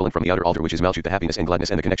judgment is prevalent from the outer altar, which is Malchut. The happiness and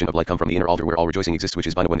gladness and the connection of light come from the inner altar, where all rejoicing exists, which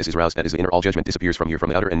is Bina. When this is roused, that is the inner, all judgment disappears from here from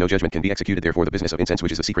the outer, and no judgment can be executed. Therefore the business of incense,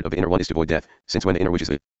 which is the secret of the inner one, is to avoid death, since when the inner, which is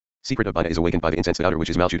the Secret of Bina is awakened by the incense. The outer,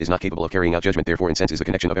 which is Malchut, is not capable of carrying out judgment. Therefore incense is the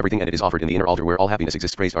connection of everything, and it is offered in the inner altar where all happiness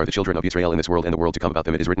exists. Praised are the children of Yisrael in this world and the world to come. About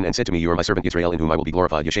them it is written, and said to me, you are my servant Yisrael, in whom I will be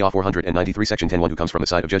glorified. Yeshayah 493 section 10. One who comes from the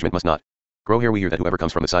side of judgment must not grow hair. We hear that whoever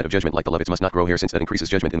comes from the side of judgment, like the Levites, must not grow hair, since that increases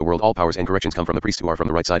judgment in the world. All powers and corrections come from the priests who are from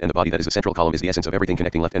the right side, and the body that is the central column is the essence of everything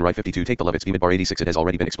connecting left and right. 52. Take the Levites. Bimidbar 86. It has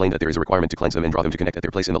already been explained that there is a requirement to cleanse them and draw them to connect at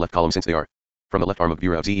their place in the left column, since they are from the left arm of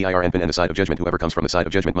Bureau of Zeir Anpin and the side of judgment. Whoever comes from the side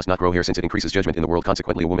of judgment must not grow hair, since it increases judgment in the world.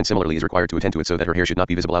 Consequently, a woman similarly is required to attend to it, so that her hair should not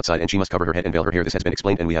be visible outside, and she must cover her head and veil her hair. This has been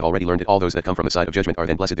explained, and we have already learned it. All those that come from the side of judgment are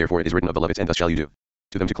then blessed. Therefore it is written of the Levites, and thus shall you do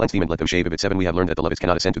to them to cleanse them and let them shave. Ibid 7. We have learned that the Levites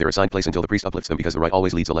cannot ascend to their assigned place until the priest uplifts them, because the right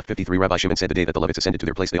always leads the left. 53. Rabbi Shimon said, the day that the Levites ascended to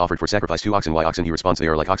their place, they offered for sacrifice 2 oxen. Why oxen? He responds, they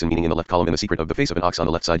are like oxen, meaning in the left column in the secret of the face of an ox on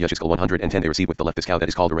the left side. Yechezkel 110. They receive with the left this cow that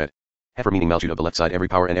is called a red heifer, meaning Malchut of the left side. Every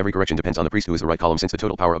power and every correction depends on the priest, who is the right column, since the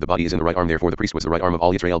total power of the body is in the right arm. Therefore the priest was the right arm of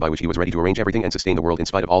all Yisrael, by which he was ready to arrange everything and sustain the world. In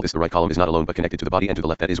spite of all this, the right column is not alone but connected to the body and to the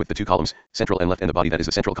left, that is with the 2 columns, central and left, and the body that is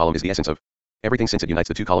the central column is the essence of everything, since it unites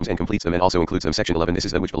the 2 columns and completes them and also includes them. Section 11. This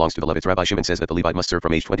is that which belongs to the Levites. Rabbi Shimon says that the Levite must serve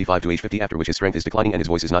from age 25 to age 50, after which his strength is declining and his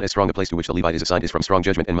voice is not as strong. The place to which the Levite is assigned is from strong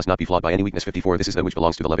judgment and must not be flawed by any weakness. 54. This is that which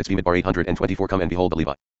belongs to the Levites. Bimidbar 824. Come and behold, the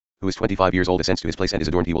Levite who is 25 years old ascends to his place and is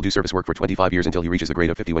adorned. He will do service work for 25 years until he reaches the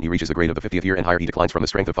grade of 50. When he reaches the grade of the 50th year and higher, he declines from the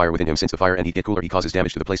strength of fire within him, since the fire and heat get cooler. He causes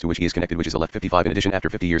damage to the place to which he is connected, which is the left. 55. In addition, after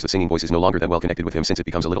 50 years the singing voice is no longer that well connected with him, since it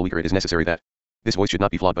becomes a little weaker. It is necessary that this voice should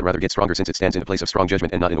not be flawed but rather get stronger, since it stands in a place of strong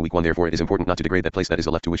judgment and not in a weak one. Therefore it is important not to degrade that place that is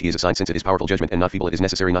the left to which he is assigned, since it is powerful judgment and not feeble. It is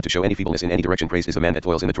necessary not to show any feebleness in any direction. Praised is the man that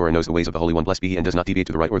toils in the Torah and knows the ways of the Holy One. Blessed be he, and does not deviate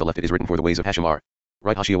to the right or the left. It is written, for the ways of Hashem are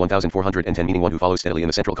right. Hoshea 1410, meaning one who follows steadily in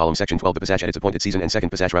the central column. Section 12. The passage at its appointed season. And second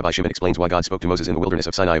passage. Rabbi Shimon explains why God spoke to Moses in the wilderness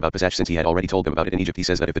of Sinai about passage, since he had already told them about it in Egypt. He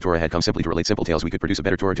says that if the Torah had come simply to relate simple tales, we could produce a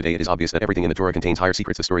better Torah today. It is obvious that everything in the Torah contains higher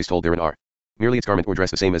secrets. The stories told therein are merely its garment or dress,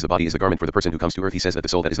 the same as the body is the garment for the person who comes to earth. He says that the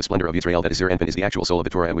soul that is the splendor of Yisrael, that is Zeir Anpin, is the actual soul of the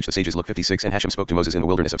Torah, at which the sages look. 56. And Hashem spoke to Moses in the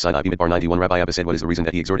wilderness of Sinai. Bimidbar 91. Rabbi Abba said, what is the reason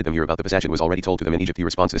that he exhorted them here about the passage? It was already told to them in Egypt. He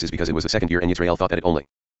responds, this is because it was the second year, and Yisrael thought that it only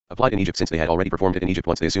applied in Egypt, since they had already performed it in Egypt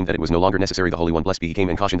once. They assumed that it was no longer necessary. The Holy One, blessed be he, came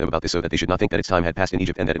and cautioned them about this, so that they should not think that its time had passed in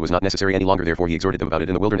Egypt and that it was not necessary any longer. Therefore he exhorted them about it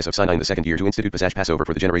in the wilderness of Sinai in the second year to institute passage Passover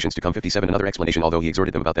for the generations to come. 57. Another explanation. Although he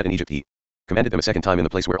exhorted them about that in Egypt, he commanded them a second time in the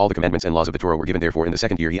place where all the commandments and laws of the Torah were given. Therefore in the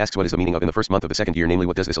second year he asks, what is the meaning of in the first month of the second year, namely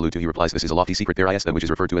what does this allude to? He replies, this is a lofty secret. There is that which is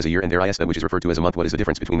referred to as a year, and there is that which is referred to as a month. What is the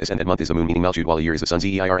difference between this and that? Month is the moon, meaning Malchut, while a year is the sun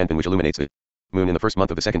Zeir Anpin, which illuminates the moon. In the first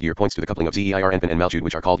month of the second year points to the coupling of Zeir Anpin and Malchut,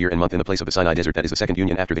 which are called year and month in the place of the Sinai desert. That is the second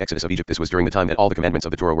union after the exodus of Egypt. This was during the time that all the commandments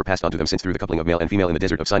of the Torah were passed on to them, since through the coupling of male and female in the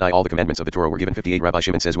desert of Sinai all the commandments of the Torah were given. 58. Rabbi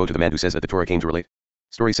Shimon says, woe to the man who says that the Torah came to relate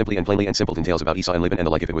stories simply and plainly and simpleton tales about Esau and Laban and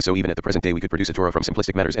the like. If it was so, even at the present day we could produce a Torah from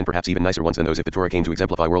simplistic matters, and perhaps even nicer ones than those. If the Torah came to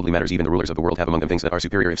exemplify worldly matters, even the rulers of the world have among them things that are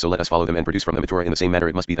superior. If so, let us follow them and produce from them a Torah. In the same manner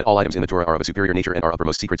it must be that all items in the Torah are of a superior nature and are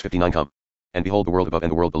uppermost secrets. 59. Come and behold, the world above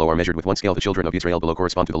and the world below are measured with one scale. The children of Israel below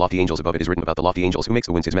correspond to the lofty angels above. It is written about the lofty angels, who makes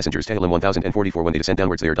the winds his messengers. Tehillim 1044. When they descend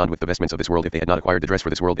downwards, they are donned with the vestments of this world. If they had not acquired the dress for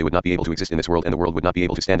this world, they would not be able to exist in this world, and the world would not be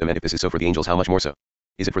able to stand them. And if this is so for the angels, how much more so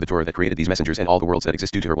is it for the Torah that created these messengers and all the worlds that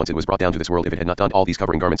exist due to her? Once it was brought down to this world, if it had not donned all these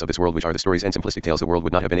covering garments of this world, which are the stories and simplistic tales, the world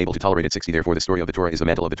would not have been able to tolerate it. 60. Therefore the story of the Torah is the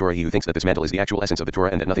mantle of the Torah. He who thinks that this mantle is the actual essence of the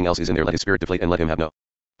Torah and that nothing else is in there, let his spirit deflate and let him have no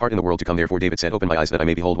part in the world to come. Therefore David said, open my eyes that I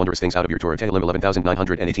may behold wondrous things out of your Torah. Tehillim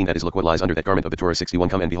 11918. That is, look what lies under that garment of the Torah. 61.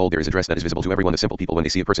 Come and behold, there is a dress that is visible to everyone. The simple people, when they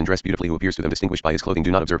see a person dressed beautifully who appears to them distinguished by his clothing,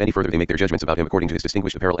 do not observe any further. They make their judgments about him according to his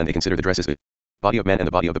distinguished apparel, and they consider the dress as the body of man and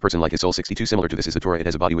the body of the person like his soul. 62. Similar to this is the Torah. It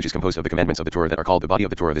has a body which is composed of the commandments of the Torah that are called the body of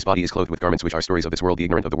the Torah. This body is clothed with garments which are stories of this world. The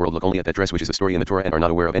ignorant of the world look only at that dress which is the story in the Torah and are not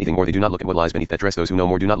aware of anything more. They do not look at what lies beneath that dress. Those who know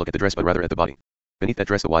more do not look at the dress but rather at the body beneath that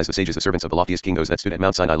dress. The wise, the sages, the servants of the loftiest king, those that stood at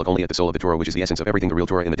Mount Sinai, look only at the soul of the Torah, which is the essence of everything, the real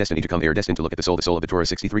Torah in the destiny to come. They are destined to look at the soul of the Torah.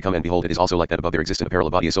 63. Come and behold, it is also like that above there exists an apparel,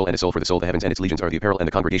 a body, a soul, and a soul for the soul. The heavens and its legions are the apparel, and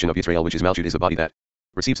the congregation of Yisrael, which is Malchut, is the body that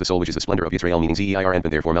receives the soul, which is the splendor of Yisrael, meaning Zeir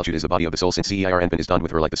Anpin. Therefore Malchut is the body of the soul, since Zeir Anpin is donned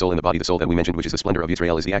with her like the soul in the body. The soul that we mentioned, which is the splendor of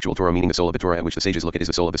Yisrael, is the actual Torah, meaning the soul of the Torah, at which the sages look at, is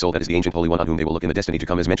the soul of the soul, that is the ancient Holy One, on whom they will look in the destiny to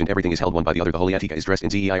come. As mentioned, everything is held one by the other. The Holy Atika is dressed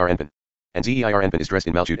in Zeir Anpin, and Zeir Anpin is dressed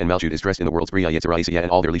in Malchut, and Malchut is dressed in the world's Bria Yetzirah Isaiah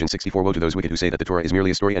and all their legions. 64. Woe to those wicked who say that the Torah is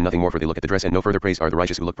merely a story and nothing more, for they look at the dress and no further. Praise are the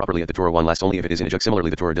righteous who look properly at the Torah. One lasts only if it is in a jug. Similarly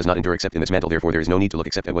the Torah does not endure except in this mantle. Therefore there is no need to look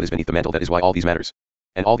except at what is beneath the mantle. That is why all these matters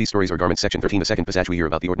and all these stories are garments. Section 13. The second passage we hear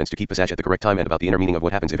about the ordinance to keep passage at the correct time, and about the inner meaning of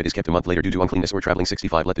what happens if it is kept a month later due to uncleanness or traveling.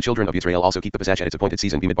 65. Let the children of Israel also keep the passage at its appointed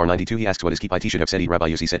season. Bimidbar 92. He asks, what is keep? It should have said, Rabbi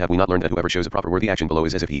Yossi said, have we not learned that whoever shows a proper worthy action below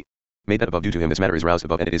is as if he made that above due to him? This matter is roused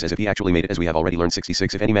above, and it is as if he actually made it, as we have already learned.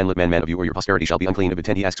 66. If any man let man of you or your posterity shall be unclean. Ibid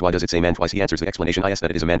 10. He asks, why does it say man twice? He answers the explanation, I ask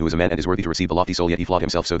that it is a man who is a man and is worthy to receive the lofty soul, yet he flawed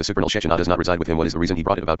himself, so the supernal Shechinah does not reside with him. What is the reason? He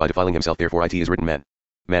brought it about by defiling himself. Therefore it is written, man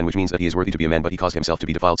man, which means that he is worthy to be a man, but he caused himself to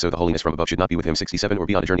be defiled, so the holiness from above should not be with him. 67 Or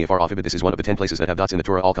be on a journey afar off. But this is one of the 10 places that have dots in the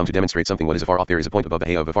Torah, all come to demonstrate something. What is afar off? There is a point above the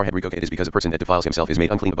hay of afar head rikok. It is because a person that defiles himself is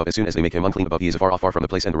made unclean above. As soon as they make him unclean above, he is afar off, far from the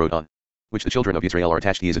place and the road on which the children of Israel are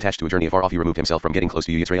attached. He is attached to a journey afar off. He removed himself from getting close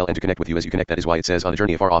to you, Israel, and to connect with you as you connect. That is why it says on a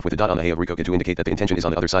journey afar off with a dot on the hay of rikok, to indicate that the intention is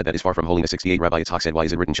on the other side, that is far from holiness. 68 Rabbi said, why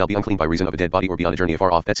is it written shall be unclean by reason of a dead body or be on a journey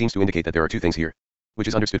afar off? That seems to indicate that there are two things here, which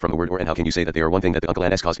is understood from the word or, and how can you say that they are one thing, that the uncle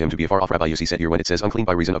and caused him to be afar off? Rabbi Yossi said here, when it says unclean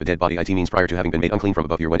by reason of a dead body, it means prior to having been made unclean from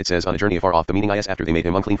above. Here when it says on a journey afar off, the meaning is after they made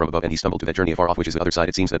him unclean from above and he stumbled to that journey afar off, which is the other side.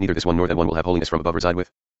 It seems that neither this one nor that one will have holiness from above reside with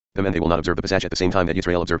them, and they will not observe the passage at the same time that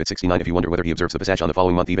Israel observe it. 69 If you wonder whether he observes the passage on the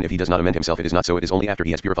following month, even if he does not amend himself, it is not so. It is only after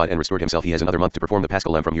he has purified and restored himself. He has another month to perform the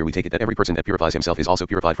Paschal Lamb. From here we take it that every person that purifies himself is also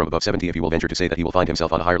purified from above. 70 If you will venture to say that he will find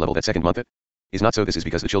himself on a higher level that second month, it is not so. This is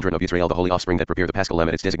because the children of Israel, the holy offspring that prepare the Paschal Lamb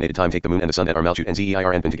at its designated time, take the moon and the sun that are Malchut and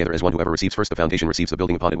Zeir and together as one. Whoever receives first the foundation receives the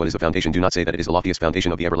building upon it. What is the foundation? Do not say that it is the loftiest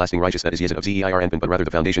foundation of the everlasting righteous, that is Yesod of Zeir and but rather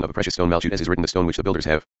the foundation of a precious stone Malchut, as is written, the stone which the builders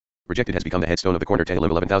have rejected has become the headstone of the corner. Tehillim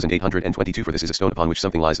 11,822 For this is a stone upon which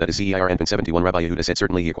something lies, that is Zeir and 71 Rabbi Yehuda said,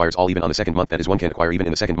 certainly he acquires all even on the second month, that is one can acquire even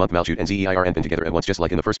in the second month Malchut and Zeir and together at once, just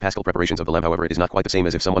like in the first Paschal preparations of the Lamb. However, it is not quite the same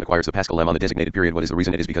as if someone acquires the Paschal Lamb on the designated period. What is the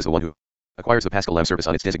reason? It is because the one who acquires the Paschal Lamb service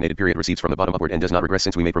on its designated period receives from the bottom upward and does not regress,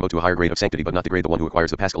 since we may promote to a higher grade of sanctity but not degrade. The one who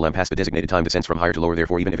acquires the Paschal Lamb past the designated time descends from higher to lower.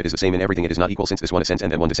 Therefore, even if it is the same in everything, it is not equal, since this one ascends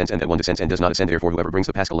and that one descends and that one descends and does not ascend. Therefore, whoever brings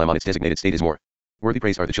the Paschal Lamb on its designated state is more worthy.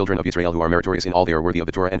 Praised are the children of Israel who are meritorious in all. They are worthy of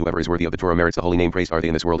the Torah, and whoever is worthy of the Torah merits the holy name. Praised are they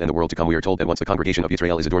in this world and the world to come. We are told that once the congregation of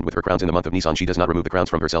Israel is adorned with her crowns in the month of Nisan, she does not remove the crowns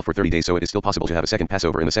from herself for 30 days, so it is still possible to have a second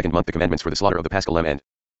Passover in the second month. The commandments for the slaughter of the Paschal Lamb and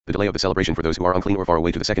the delay of the celebration for those who are unclean or far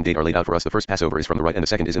away to the second date are laid out for us. The first Passover is from the right and the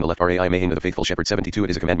second is in the left. Rai Mahin to the faithful shepherd. 72 It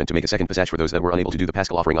is a commandment to make a second Passach for those that were unable to do the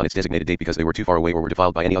Paschal offering on its designated date because they were too far away or were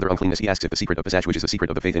defiled by any other uncleanness. He asks if the secret of Passach, which is the secret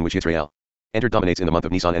of the faith in which Israel entered, dominates in the month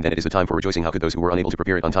of Nisan, and then it is the time for rejoicing. How could those who were unable to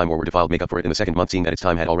prepare it on time or were defiled make up for it in the second month, seeing that its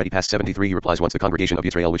time had already passed? 73 He replies, once the congregation of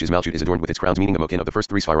Israel, which is Malchut, is adorned with its crowns, meaning the mokin of the first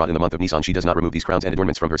 3 Sfarad in the month of Nisan, she does not remove these crowns and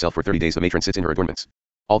adornments from herself for 30 days. The matron sits in her adornments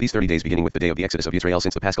all these 30 days, beginning with the day of the exodus of Israel,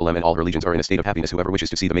 since the Paschal Lamb and all her legions are in a state of happiness. Whoever wishes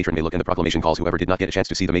to see the matron may look, and the proclamation calls whoever did not get a chance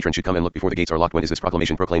to see the matron should come and look before the gates are locked. When is this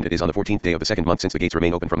proclamation proclaimed? It is on the 14th day of the second month, since the gates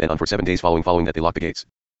remain open from then on for 7 days following that they lock the gates.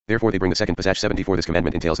 Therefore they bring the second Passach. 74 This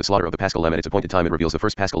commandment entails the slaughter of the Paschal Lamb at its appointed time. It reveals the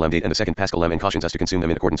first Paschal Lamb date and the second Paschal Lamb, and cautions us to consume them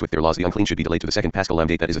in accordance with their laws. The unclean should be delayed to the second Paschal Lamb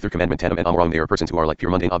date. That is the third commandment. Tanam and Amram, they are persons who are like pure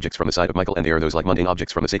mundane objects from the side of Michael, and they are those like mundane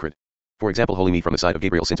objects from the sacred. For example, holy meat from the side of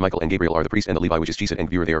Gabriel, since Michael and Gabriel are the priest and the Levi, which is Chesed and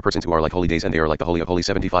Gvur. They are persons who are like holy days, and they are like the holy of holies.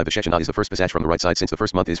 75 The Shechinah is the first Passach from the right side, since the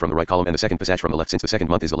first month is from the right column, and the second Passach from the left, since the second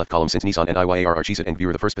month is the left column. Since Nisan and Iyar are Chesed and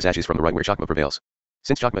Gvur, the first Passach is from the right where Chakma prevails.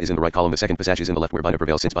 Since Chakma is in the right column, the second Passach is in the left where Bina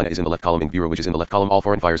prevails. Since Bina is in the left column and Gvura, which is in the left column, all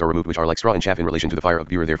foreign fires are removed, which are like straw and chaff in relation to the fire of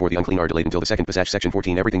Gvura. Therefore the unclean are delayed until the second Passach. Section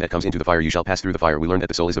 14 Everything that comes into the fire you shall pass through the fire. We learn that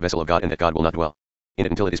the soul is the vessel of God, and that God will not dwell in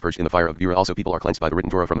it until it is purged in the fire of Gvura. Also people are cleansed by the written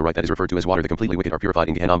Torah from the right, that is referred to as water. The completely wicked are purified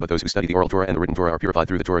in Gehenna, but those who study the oral Torah and the written Torah are purified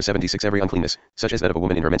through the Torah. 76 Every uncleanness, such as that of a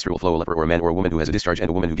woman in her menstrual flow, a leper, or a man or a woman who has a discharge, and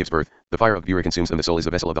a woman who gives birth, the fire of Gvura consumes them. The soul is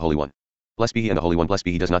the vessel of the Holy One. Blessed be he, and the Holy One, blessed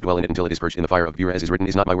be he, does not dwell in it until it is purged in the fire of Gvura, as is written,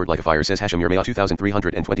 is not my word like a fire, says Hashem Yirmiyah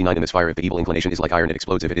 2329. In this fire, if the evil inclination is like iron, it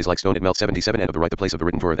explodes; if it is like stone, it melts. 77 And of the right, the place of the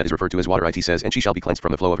written Torah that is referred to as water, it says, and she shall be cleansed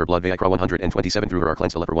from the flow of her blood. Vayikra 127 Through her are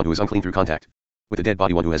cleansed a leper, one who is unclean through contact with a dead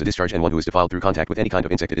body, one who has a discharge, and one who is defiled through contact with any kind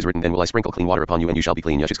of insect. It is written, then will I sprinkle clean water upon you, and you shall be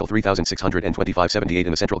clean. Yechezkel 3625. 78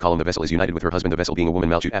 In the central column, the vessel is united with her husband, the vessel being a woman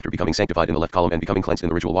Malchut, after becoming sanctified in the left column and becoming cleansed in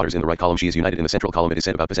the ritual waters in the right column. She is united in the central column. It is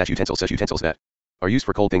said about Passach utensils, such utensils that are used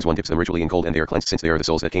for cold things, one dips them ritually in cold, and they are cleansed, since they are the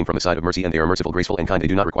souls that came from the side of mercy, and they are merciful, graceful, and kind. They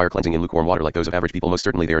do not require cleansing in lukewarm water like those of average people. Most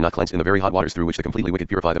certainly they are not cleansed in the very hot waters through which the completely wicked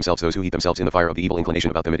purify themselves. Those who heat themselves in the fire of the evil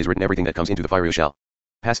inclination about them, it is written, everything that comes into the fire you shall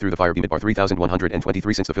pass through the fire. Bimidbar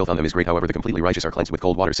 3123 Since the filth on them is great, however the completely righteous are cleansed with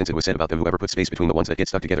cold water, since it was said about them, whoever puts space between the ones that get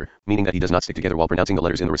stuck together, meaning that he does not stick together while pronouncing the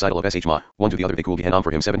letters in the recital of Shma, one to the other, they cool Gehenna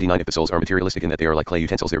for him. 79 If the souls are materialistic in that they are like clay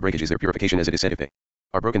utensils, their breakage is their purification, as it is said, if they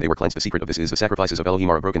are broken they were cleansed. The secret of this is the sacrifices of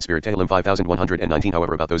Elohim are a broken spirit. Tehillim 5119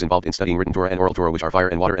 However, about those involved in studying written Torah and oral Torah, which are fire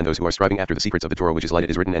and water, and those who are striving after the secrets of the Torah, which is light,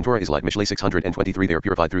 it is written, and Torah is light. Mishlei 623 They are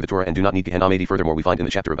purified through the Torah and do not need Gehenna. 80 Furthermore, we find in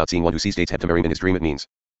the chapter about seeing one who sees dates heptamerim in his dream, it means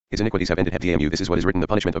his iniquities have ended. Heptamu, this is what is written, the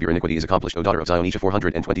punishment of your iniquity is accomplished, O daughter of Zion. Isha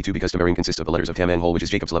 422 Because Tamarim consists of the letters of Tam and Hol, which is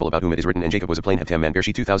Jacob's level, about whom it is written, and Jacob was a plain Heptam man.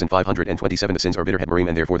 Bereshit 2527 The sins are bitter Heptamerim,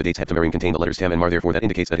 and therefore the dates Heptamerim contain the letters Tam and Mar, therefore that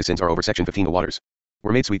indicates that his sins are over. Section 15 The waters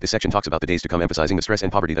were made sweet. This section talks about the days to come, emphasizing the stress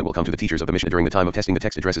and poverty that will come to the teachers of the Mishnah during the time of testing. The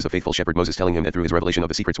text addresses the faithful shepherd Moses, telling him that through his revelation of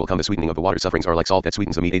the secrets will come the sweetening of the waters. Sufferings are like salt that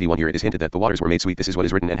sweetens the meat. 81 Here it is hinted that the waters were made sweet. This is what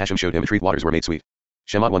is written, and Hashem showed him a tree. Waters were made sweet.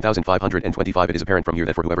 Shemot 1525. It is apparent from here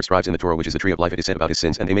that for whoever strives in the Torah, which is the tree of life, it is said about his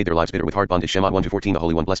sins, and they made their lives bitter with hard bondage. Shemot 1-14. The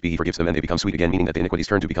Holy One, blessed be he, forgives them, and they become sweet again, meaning that the iniquities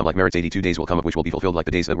turn to become like merits. 82 days will come of which will be fulfilled like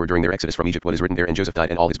the days that were during their exodus from Egypt. What is written there, and Joseph died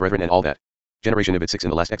and all his brethren and all that generation of it. 6. In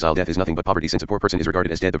the last exile, death is nothing but poverty, since a poor person is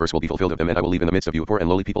regarded as dead. The verse will be fulfilled of them, and I will leave in the midst of you a poor and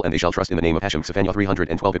lowly people, and they shall trust in the name of Hashem. Zephaniah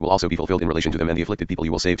 312. It will also be fulfilled in relation to them, and the afflicted people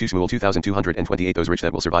you will save. 2 Shmuel 2228. Those rich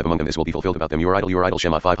that will survive among them, this will be fulfilled about them. You are idle,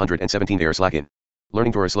 Shemot 517. They are slack in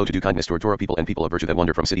learning Torah, slow to do kindness toward Torah. People and people of virtue that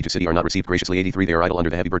wander from city to city are not received graciously. 83. They are idle under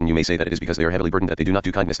the heavy burden. You may say that it is because they are heavily burdened that they do not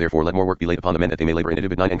do kindness. Therefore let more work be laid upon the men that they may labor in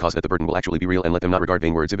it. 9. And cause that the burden will actually be real, and let them not regard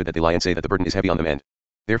vain words. That they lie and say that the burden is heavy on them, and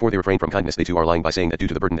therefore they refrain from kindness. They too are lying by saying that due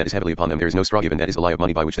to the burden that is heavily upon them there is no straw given. That is the lie of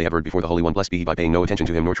money by which they have erred before the Holy One, blessed be he, by paying no attention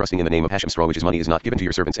to him nor trusting in the name of Hashem. Straw, which is money, is not given to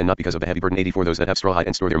your servants, and not because of the heavy burden. 84. Those that have straw hide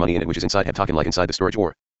and store their money in it, which is inside heptaken, like inside the storage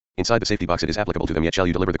or inside the safety box. It is applicable to them, yet shall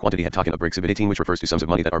you deliver the quantity heptaken of bricks. 18. Which refers to sums of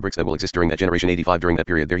money that are bricks that will exist during that generation. 85. During that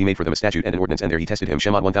period there he made for them a statute and an ordinance, and there he tested him.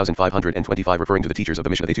 Shemot 1525. Referring to the teachers of the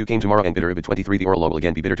Mishnah, they too came tomorrow and bitter. 23. The oral law will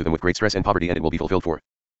again be bitter to them with great stress and poverty, and it will be fulfilled for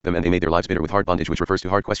them, and they made their lives bitter with hard bondage, which refers to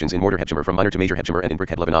hard questions in mortar hepchemer from minor to major hepchemer, and in brick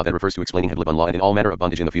hedlevanah that refers to explaining hedlevan law, and in all manner of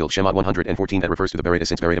bondage in the field. Shemot 114. That refers to the bereda,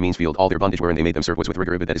 since bereda means field. All their bondage wherein they made them serve was with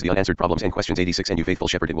rigor, but that is the unanswered problems and questions. 86. And you faithful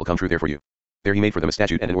shepherd, it will come true there for you. There he made for them a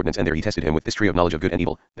statute and an ordinance, and there he tested him with this tree of knowledge of good and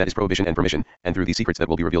evil, that is prohibition and permission, and through these secrets that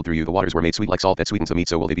will be revealed through you the waters were made sweet like salt that sweetens the meat,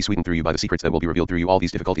 so will they be sweetened through you by the secrets that will be revealed through you. All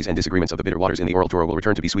these difficulties and disagreements of the bitter waters in the oral Torah will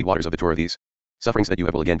return to be sweet waters of the Torah. These sufferings that you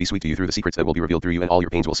have will again be sweet to you through the secrets that will be revealed through you, and all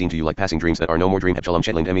your pains will seem to you like passing dreams that are no more dream. Hebshalom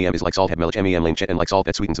chet lamed mem is like salt, hebmelech mem lamed chet, and like salt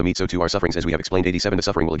that sweetens the meat, so too are sufferings, as we have explained. 87. The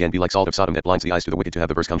suffering will again be like salt of Sodom that blinds the eyes to the wicked, to have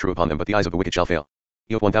the verse come true upon them, but the eyes of the wicked shall fail.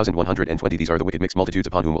 Iyov 1120. These are the wicked mixed multitudes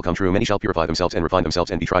upon whom will come true. Many shall purify themselves and refine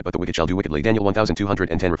themselves and be tried, but the wicked shall do wickedly. Daniel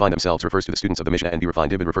 1210. Refine themselves refers to the students of the Mishnah, and be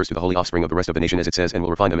refined Ibid refers to the holy offspring of the rest of the nation, as it says, and will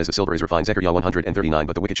refine them as the silver is refined. Zechariah 139.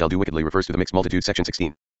 But the wicked shall do wickedly refers to the mixed multitude. Section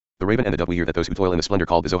 16. The raven and the dove. We hear that those who toil in the splendor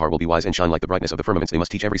called the Zohar will be wise and shine like the brightness of the firmaments. They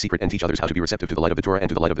must teach every secret and teach others how to be receptive to the light of the Torah and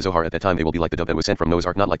to the light of the Zohar. At that time they will be like the dove that was sent from Noah's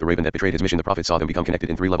ark, not like the raven that betrayed his mission. The prophet saw them become connected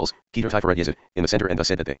in 3 levels, Keter Tiferet Yezid, in the center, and thus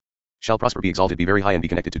said that they shall prosper, be exalted, be very high, and be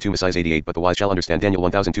connected to 2 Messiahs. 88. But the wise shall understand. Daniel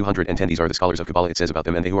 1210. These are the scholars of Kabbalah. It says about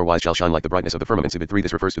them, and they who are wise shall shine like the brightness of the firmaments. 3.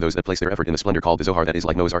 This refers to those that place their effort in the splendor called the Zohar, that is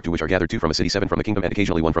like Noah's ark, to which are gathered 2 from a city, 7 from a kingdom, and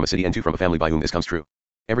occasionally 1 from a city, and 2 from a family, by whom this comes true.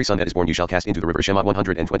 Every son that is born you shall cast into the river. Shemot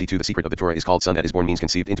 122. The secret of the Torah is called son that is born, means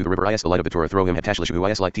conceived into the river. Is the light of the Torah. Throw him heptashlishu.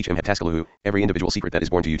 Is like teach him heptaskaluhu. Every individual secret that is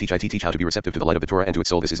born to you teach. I teach how to be receptive to the light of the Torah and to its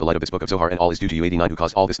soul. This is the light of this book of Zohar, and all is due to you. 89. Who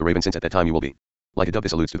caused all this? The raven, since at that time you will be like a dove.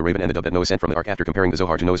 This alludes to the raven and the dove that Noah sent from the ark. After comparing the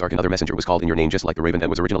Zohar to Noah's ark, another messenger was called in your name, just like the raven that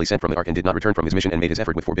was originally sent from the ark and did not return from his mission, and made his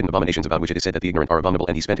effort with forbidden abominations, about which it is said that the ignorant are abominable,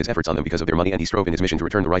 and he spent his efforts on them because of their money, and he strove in his mission to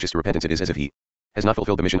return the righteous to repentance. It is as if he has not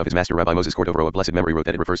fulfilled the mission of his master. Rabbi Moses Cordovero of blessed memory wrote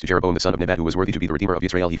that it refers to Jeroboam the son of Nebat, who was worthy to be the redeemer of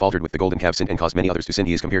Israel. He faltered with the golden calf, sinned, and caused many others to sin.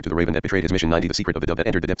 He is compared to the raven that betrayed his mission. 90. The secret of the dove that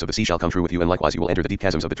entered the depths of the sea shall come true with you, and likewise you will enter the deep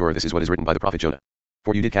chasms of the Torah. This is what is written by the prophet Jonah.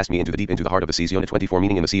 For you did cast me into the deep, into the heart of the seas. Jonah 24.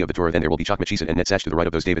 Meaning in the sea of the Torah then there will be chakmat chesed and netzach to the right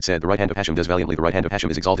of those. David said, the right hand of Hashem does valiantly, the right hand of Hashem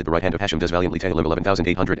is exalted, the right hand of Hashem does valiantly. Tehillim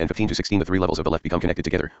 11815-16. The 3 levels of the left become connected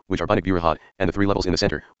together, which are binik birahad, and the 3 levels in the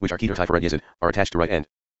center, which are keter tiferet yezid, are attached to right and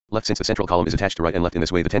left, since the central column is attached to right and left. In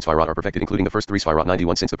this way the 10 sphirot are perfected, including the first 3 sphirot.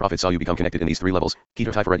 91. Since the prophet saw you become connected in these 3 levels,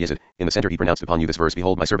 keter tiferet yezid, in the center he pronounced upon you this verse,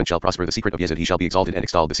 behold my servant shall prosper. The secret of yezid, he shall be exalted and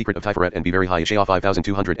extolled. The secret of tiferet, and be very high. Yeshayah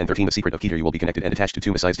 5213. The secret of keter, you will be connected and attached to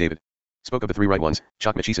 2 Messiahs. David spoke of the 3 right ones,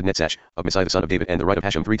 chakmat chesed netzach, of Messiah the son of David, and the right of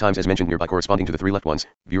Hashem 3 times as mentioned nearby, corresponding to the 3 left ones,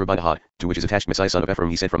 Vira by Nahad, to which is attached Messiah son of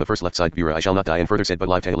Ephraim. He said from the first left side, Vira, I shall not die, and further said, but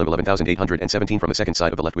live. Tehillim 11817. From the second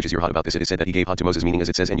side of the left, which is your Had. About this it is said that he gave Had to Moses, meaning as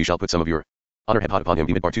it says, and you shall put some of your honor had Had upon him.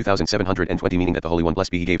 Bimidbar 2720. Meaning that the Holy One,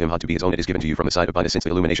 blessed be he, gave him Had to be his own. It is given to you from the side of Bina, since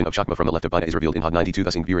the illumination of Chakma from the left of Bina is revealed in Had. 92.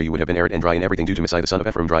 Thus in Vira you would have been arid and dry in everything due to Messiah the son of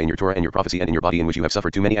Ephraim, dry in your Torah and your prophecy and in your body, in which you have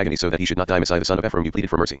suffered too many agonies, so that he should not die. Messiah the son of Ephraim, you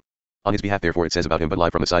pleaded for mercy on his behalf, therefore it says about him, but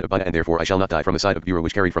live from the side of Bina, and therefore I shall not die. From the side of Bura,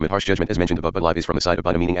 which carried from it harsh judgment as mentioned above, but live is from the side of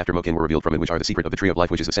Bina, meaning after Mokin were revealed from it, which are the secret of the tree of life,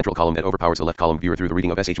 which is the central column that overpowers the left column. Bura through the reading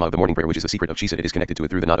of Shema of the morning prayer, which is the secret of Chesed, it is connected to it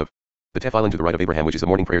through the knot of the Tefillin to the right of Abraham, which is the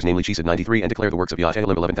morning prayers, namely Chesed. 93. And declare the works of Yah.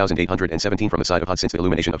 Tehillim 11817. From the side of Had, since the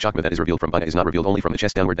illumination of Chakma that is revealed from Bina is not revealed only from the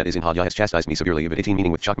chest downward, that is in Had. Yah has chastised me severely. But 18.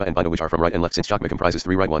 Meaning with Chakma and Bina, which are from right and left, since Chakma comprises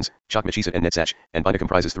 3 right ones, Chakma chesed and netzach, and Bina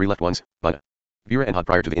comprises 3 left ones, Bina, Vira and Had.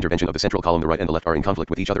 Prior to the intervention of the central column, the right and the left are in conflict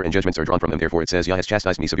with each other, and judgments are drawn from them. Therefore it says, Yah has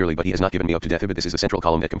chastised me severely, but he has not given me up to death. Ibid. This is the central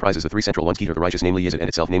column that comprises the 3 central ones, Keter the righteous, namely Yezid, and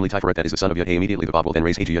itself, namely Tiferet, that is the son of Yud. Immediately the Vav will then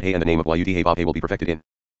raise He to Yud, and the name of Yud He Vav He will be perfected in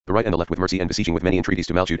the right and the left with mercy and beseeching with many entreaties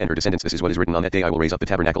to Malchut and her descendants. This is what is written, on that day I will raise up the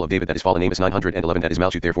tabernacle of David that is fallen. Amos 911. That is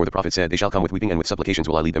Malchut. Therefore the prophet said, they shall come with weeping, and with supplications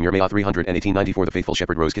will I lead them. Yirmiyah 318. 94. The faithful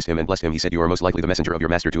shepherd rose, kissed him, and blessed him. He said, you are most likely the messenger of your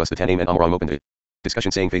master to us. The Tanaim and Amoram opened it.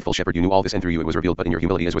 Discussion saying faithful shepherd, you knew all this and through you it was revealed, but in your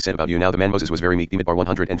humility as was said about you. Now the man Moses was very meek. Bimidbar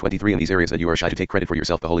 123. In these areas that you are shy to take credit for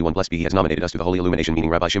yourself, the Holy One blessed be he has nominated us to the holy illumination,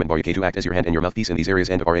 meaning Rabbi Shimon Bar to act as your hand and your mouthpiece in these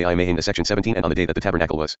areas. End of Rai Mahin section 17. And on the day that the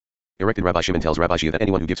tabernacle was erected, Rabbi Shimon tells Rabbi Shia that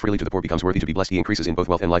anyone who gives freely to the poor becomes worthy to be blessed. He increases in both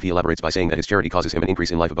wealth and life. He elaborates by saying that his charity causes him an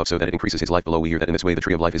increase in life above so that it increases his life below. We hear that in this way the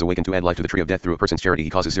tree of life is awakened to add life to the tree of death. Through a person's charity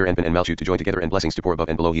he causes Zir and Malchut to join together and blessings to pour above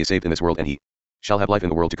and below. He is saved in this world and he shall have life in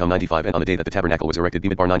the world to come. 95. And on the day that the tabernacle was erected,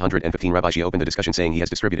 Bimidbar 915, Rabbi Shia opened the discussion saying he has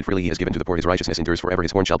distributed freely, he has given to the poor, his righteousness endures forever,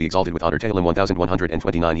 his horn shall be exalted with honor. Tehillim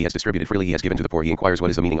 1129, he has distributed freely, he has given to the poor. He inquires what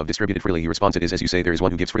is the meaning of distributed freely. He responds, it is as you say, there is one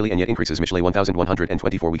who gives freely and yet increases. Mishlei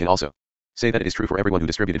 1124. We can also say that it is true for everyone who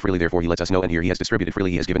distributed freely, therefore he lets us know, and here he has distributed freely,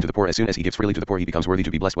 he has given to the poor. As soon as he gives freely to the poor he becomes worthy to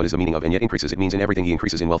be blessed. What is the meaning of and yet increases? It means in everything he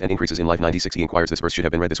increases in wealth and increases in life. 96. He inquires, this verse should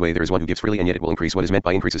have been read this way, there is one who gives freely and yet it will increase. What is meant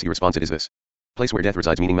by increases? He responds, it is this place where death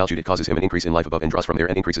resides, meaning Malchut. It causes him an increase in life above and draws from there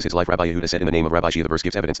and increases his life. Rabbi Yehuda said in the name of Rabbi Shia, the verse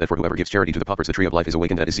gives evidence that for whoever gives charity to the paupers the tree of life is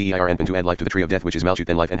awakened, that is Zeir and to add life to the tree of death, which is Malchut.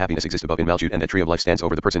 Then life and happiness exist above in Malchut, and that tree of life stands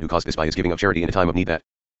over the person who caused this by his giving of charity in a time of need. That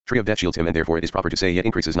tree of death shields him, and therefore it is proper to say yet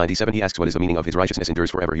increases. 97. He asks what is the meaning of his righteousness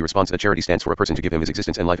endures forever. He responds that charity stands for a person to give him his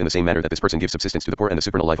existence and life in the same manner that this person gives subsistence to the poor, and the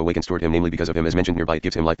supernal life awakens toward him, namely because of him as mentioned nearby. It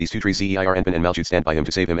gives him life. These two trees Zeir and Malchut stand by him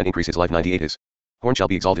to save him and increase his life. 98. His horn shall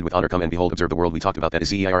be exalted with honor. Come and behold, observe the world we talked about, that is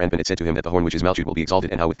Zeir and it said to him that the horn which is Malchut will be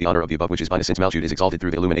exalted, and how with the honor of the above which is Bina, since Malchut is exalted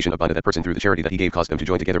through the illumination of Bina, that person through the charity that he gave caused them to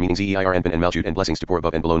join together, meaning Zeir and Malchut, and blessings to pour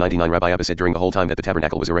above and below. 99. Rabbi Abba said during the whole time that the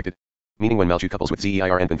tabernacle was erected, meaning when Malchut couples with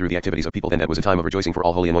Zeir and through the activities of people, then that was a time of rejoicing, for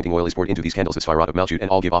all holy anointing oil is poured into these candles, the Sphirot of Malchut,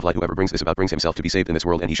 and all give off light. Whoever brings this about brings himself to be saved in this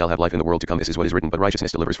world, and he shall have life in the world to come. This is what is written, but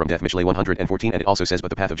righteousness delivers from death. Mishlei 114. And it also says,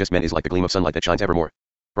 but the path of just men is like the gleam of sunlight that shines evermore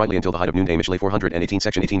brightly until the height of noonday. Mishlei 418.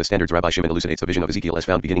 Section 18. The standards. Rabbi Shimon elucidates the vision of Ezekiel as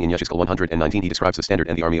found beginning in Yechezkel 119. He describes the standard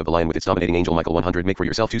and the army of the lion with its dominating angel Michael. 100. Make for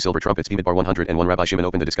yourself 2 silver trumpets. Bimidbar 101. Rabbi Shimon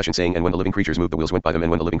opened the discussion saying, and when the living creatures moved the wheels went by them, and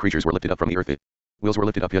when the living creatures were lifted up from the earth the wheels were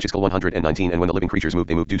lifted up. Yechezkel 119. And when the living creatures moved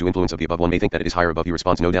they moved due to influence of the above. One may think that it is higher above. He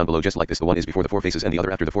responds, no, down below, just like this. The one is before the 4 faces and the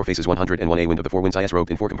other after the 4 faces. 101. A wind of the 4 winds is robed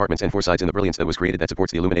in 4 compartments and 4 sides in the brilliance that was created that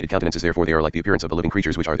supports the illuminated countenances. Therefore they are like the appearance of the living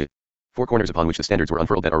creatures, which are the 4 corners upon which the standards were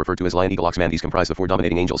unfurled, that are referred to as lion, eagle, ox, man. These comprise the 4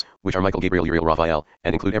 dominating angels, which are Michael, Gabriel, Uriel, Raphael,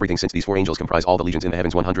 and include everything, since these 4 angels comprise all the legions in the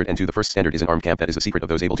heavens. 102. The first standard is an armed camp, that is the secret of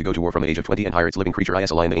those able to go to war from the age of 20 and higher. Its living creature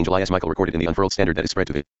is a lion, the angel Michael, recorded in the unfurled standard that is spread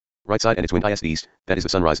to the right side, and its wind the east, that is the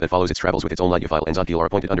sunrise that follows its travels with its own light. Yophile and Zadkiel are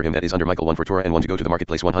appointed under him, that is under Michael, 1 for Torah and 1 to go to the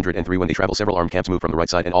marketplace. 103. When they travel several armed camps move from the right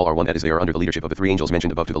side and all are one, that is they are under the leadership of the 3 angels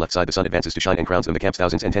mentioned above. To the left side the sun advances to shine and crowns them. The camps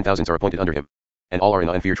thousands and 10,000s are appointed under him, and all are in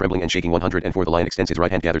awe and fear, trembling and shaking. 104. The lion extends his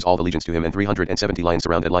right hand, gathers all the legions to him, and 370 lions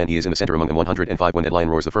surround that lion. He is in the center among them. 105. When that lion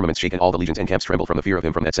roars the firmaments shake, and all the legions and camps tremble from the fear of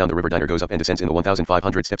him. From that sound the river Diner goes up and descends in the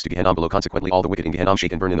 1,500 steps to Gehenna below. Consequently all the wicked in Gehenna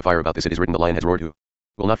shake and burn in the fire. About this it is written, the lion has roared, who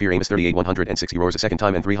will not fear. Amos 38. 106. He roars a second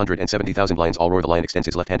time, and 370,000 lions all roar. The lion extends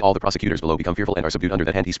his left hand, all the prosecutors below become fearful and are subdued under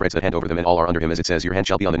that hand. He spreads that hand over them, and all are under him, as it says, your hand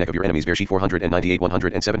shall be on the neck of your enemies. Bereshit 498.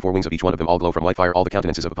 107. 4 wings of each one of them all glow from white fire. All the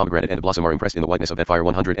countenances of a pomegranate and a blossom are impressed in the whiteness of that fire.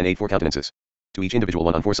 108. 4 countenances to each individual,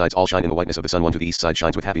 one on 4 sides, all shine in the whiteness of the sun. 1 to the east side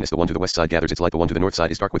shines with happiness, the one to the west side gathers its light, the one to the north side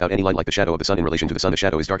is dark without any light, like the shadow of the sun. In relation to the sun the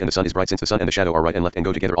shadow is dark and the sun is bright, since the sun and the shadow are right and left and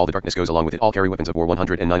go together, all the darkness goes along with it. All carry weapons of war.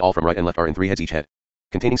 109. All from right and left are in 3 heads, each head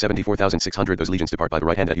containing 74,600. Those legions depart by the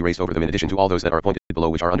right hand that he raised over them, in addition to all those that are appointed below,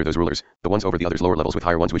 which are under those rulers, the ones over the others lower levels with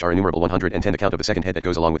higher ones, which are innumerable. 110. The count of the second head that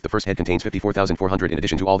goes along with the first head contains 54,400, in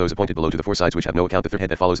addition to all those appointed below to the 4 sides which have no account. The third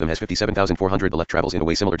head that follows them has 57,400. The left travels in a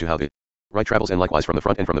way similar to how the right travels, and likewise from the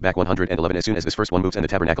front and from the back. 111. As soon as this first one moves and the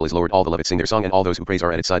tabernacle is lowered, all the Levites sing their song, and all those who praise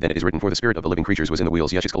are at its side. Then it is written, for the spirit of the living creatures was in the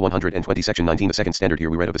wheels. Yechezkel 120. Section 19. The second standard. Here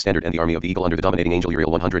we read of the standard and the army of the eagle under the dominating angel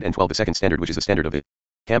Uriel. 112. The second standard, which is the standard of the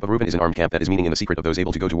camp of Reuben, is an armed camp, that is meaning in the secret of those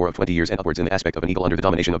able to go to war of 20 years and upwards, in the aspect of an eagle under the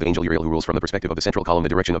domination of the angel Uriel, who rules from the perspective of the central column. The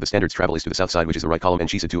direction of the standard's travel is to the south side, which is the right column, and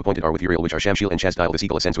Shisa 2 appointed are with Uriel, which are Shamshiel and Shazdiel. This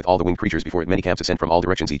eagle ascends with all the winged creatures before it. Many camps ascend from all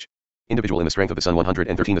directions, each individual in the strength of the sun.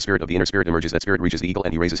 113. The spirit of the inner spirit emerges. That spirit reaches the eagle,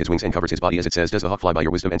 and he raises his wings and covers his body, as it says, does the hawk fly by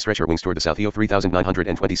your wisdom and stretch her wings toward the south. Theo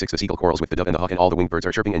 3926. The seagull quarrels with the dove and the hawk, and all the winged birds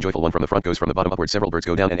are chirping and joyful. One from the front goes from the bottom upward. Several birds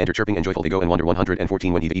go down and enter chirping and joyful. They go and wander.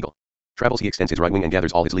 114. When he, the eagle, travels, he extends his right wing and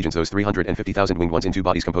gathers all his legions, those 350,000 winged ones, in 2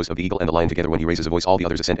 bodies composed of the eagle and the lion together. When he raises a voice, all the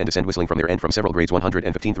others ascend and descend, whistling from their end from several grades.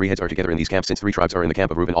 115. 3 heads are together in these camps, since 3 tribes are in the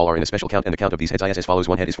camp of Reuben. All are in a special count, and the count of these heads is as follows.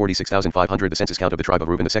 1 head is 46,500. The census count of the tribe of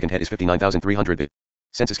Reuben. The second head is 59,300. The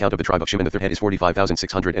census count of the tribe of Shimon. The third head is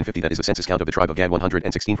 45,650. That is the census count of the tribe of Gad.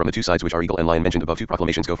 116. From the 2 sides which are eagle and lion mentioned above, 2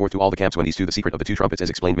 proclamations go forth to all the camps. When these 2, the secret of the 2 trumpets as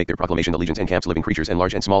explained, make their proclamation, the legions and camps, living creatures and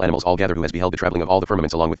large and small animals, all gather, who has beheld the traveling of all the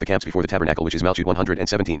firmaments along with the camps before the tabernacle, which is Malchut.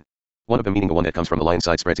 117. One of them, meaning the one that comes from the lion's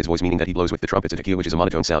side, spreads his voice, meaning that he blows with the trumpets a tekiah, which is a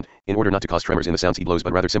monotone sound, in order not to cause tremors in the sounds he blows,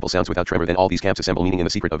 but rather simple sounds without tremor. Then all these camps assemble, meaning in the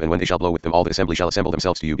secret of, and when they shall blow with them, all the assembly shall assemble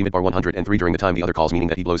themselves to you. Bimidbar 103. During the time the other calls, meaning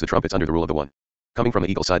that he blows the trumpets under the rule of the one Coming from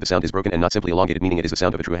the eagle side, the sound is broken and not simply elongated, meaning it is the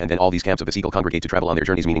sound of a trua, and then all these camps of the seagull congregate to travel on their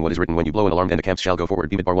journeys, meaning what is written, when you blow an alarm then the camps shall go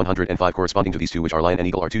forward. Bamidbar 105. Corresponding to these two which are lion and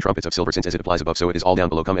eagle are two trumpets of silver, since as it applies above so it is all down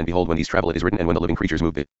below. Come and behold when these travel it is written, and when the living creatures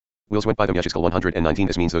move, the wheels went by them. Yashishkal 119.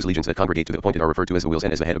 This means those legions that congregate to the appointed are referred to as the wheels,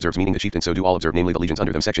 and as the head observes, meaning the chieftain, so do all observe, namely the legions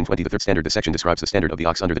under them. Section 20. The third standard. This section describes the standard of the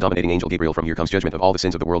ox under the dominating angel Gabriel. From here comes judgment of all the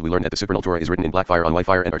sins of the world. We learn that the supernal Torah is written in black fire on white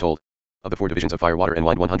fire, and are told of the four divisions of fire, water, and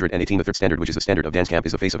wine. 118. The third standard, which is the standard of Dan's camp,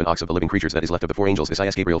 is the face of an ox of the living creatures that is left of the four angels. This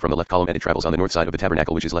is Gabriel from the left column, and it travels on the north side of the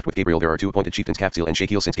tabernacle, which is left with Gabriel. There are two appointed chieftains, Kapziel and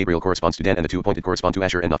Shekiel, since Gabriel corresponds to Dan, and the two appointed correspond to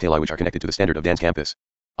Asher and Naphtali, which are connected to the standard of Dan's camp. This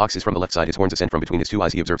ox is from the left side, his horns ascend from between his two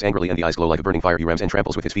eyes, he observes angrily, and the eyes glow like a burning fire. He rams and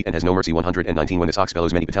tramples with his feet and has no mercy. 119. When this ox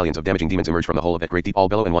bellows, many battalions of damaging demons emerge from the hole of that great deep, all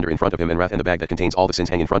bellow and wander in front of him, and wrath and the bag that contains all the sins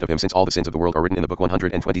hang in front of him, since all the sins of the world are written in the book.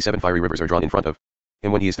 127. Fiery rivers are drawn in front of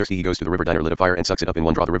him. When he is thirsty, he goes to the river diner lit of fire and sucks it up in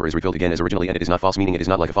one draw. The river is refilled again as originally, and it is not false, meaning it is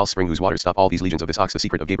not like a false spring whose waters stop. All these legions of this ox, the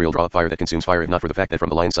secret of Gabriel, draw up fire that consumes fire, if not for the fact that from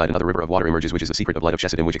the lion's side another river of water emerges, which is the secret of light of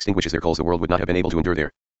Chesedim, which extinguishes their coals. The world would not have been able to endure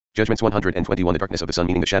their judgments. 121. The darkness of the sun,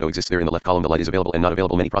 meaning the shadow exists there in the left column. The light is available and not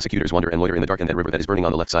available. Many prosecutors wander and loiter in the dark, and that river that is burning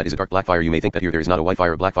on the left side is a dark black fire. You may think that here there is not a white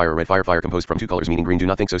fire, a black fire, a red fire, fire composed from two colors, meaning green. Do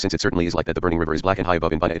not think so, since it certainly is like that. The burning river is black and high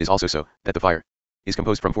above, and by it is also so that the fire is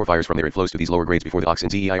composed from four fires. From there it flows to these lower grades before the ox in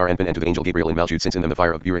Zeir Anpin, and to the angel Gabriel in Malchut, since in them the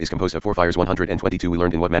fire of Bura is composed of four fires. 122. We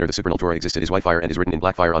learned in what manner the supernal Torah existed is white fire, and is written in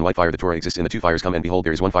black fire on white fire. The Torah exists in the two fires. Come and behold,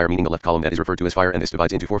 there is one fire, meaning the left column, that is referred to as fire, and this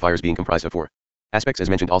divides into four fires, being comprised of four aspects as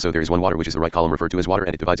mentioned. Also there is one water, which is the right column, referred to as water,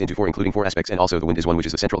 and it divides into four, including four aspects. And also the wind is one, which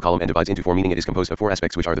is the central column, and divides into four, meaning it is composed of four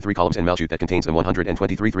aspects, which are the three columns and Malchut that contains them.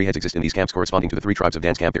 123. Three heads exist in these camps, corresponding to the three tribes of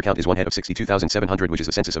Dan's camp. Their count is one head of 62,700, which is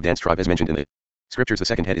the census of Dan's tribe as mentioned in the scriptures. The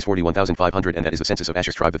second head is 41,500, and that is the census of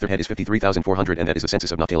Asher's tribe. The third head is 53,400, and that is the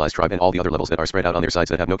census of Naphtali's tribe, and all the other levels that are spread out on their sides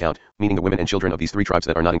that have no count, meaning the women and children of these three tribes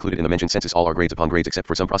that are not included in the mentioned census. All are grades upon grades, except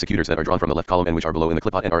for some prosecutors that are drawn from the left column, and which are below in the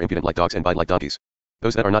clipot, and are impudent like dogs and bite like donkeys.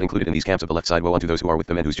 Those that are not included in these camps of the left side, woe unto those who are with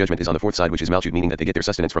them and whose judgment is on the fourth side, which is Malchut, meaning that they get their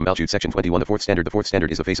sustenance from Malchut. Section 21. The fourth standard. The fourth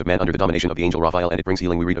standard is the face of man under the domination of the angel Raphael, and it brings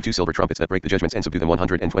healing. We read of two silver trumpets that break the judgments and subdue them.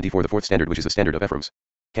 124. The fourth standard, which is the standard of Ephraim's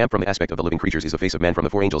camp from the aspect of the living creatures, is the face of man from the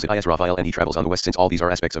four angels. It is Raphael, and he travels on the west, since all these are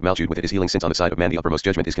aspects of Malchut. With it is healing, since on the side of man the uppermost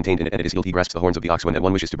judgment is contained in it, and it is healed. He grasps the horns of the ox when that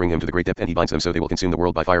one wishes to bring him to the great depth, and he binds them so they will consume the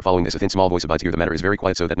world by fire. Following this a thin small voice abides here. The matter is very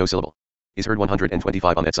quiet, so that no syllable is heard.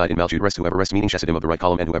 125. On that side in Malchut rest whoever rests, meaning Chesedim of the right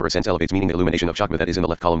column, and whoever ascends elevates, meaning the illumination of Chakma that is in the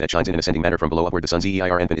left column, that shines in an ascending manner from below upward. The sun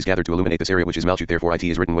Zeir Anpin is gathered to illuminate this area, which is Malchut. Therefore it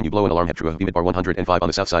is written, when you blow an alarm, Heptrua. Bamidbar 105. On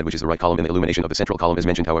the south side, which is the right column, in the illumination of the central column is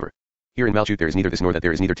mentioned. However, here in Malchut there is neither this nor that.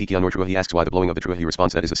 There is neither Tikion nor Trua. He asks why the blowing of the Trua. He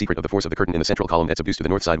responds, that is the secret of the force of the curtain in the central column that subdues to the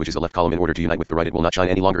north side, which is the left column. In order to unite with the right, it will not shine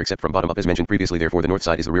any longer except from bottom up as mentioned previously. Therefore the north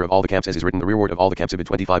side is the rear of all the camps, as is written, the rearward of all the camps. Ibid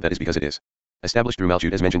 25. That is because it is established through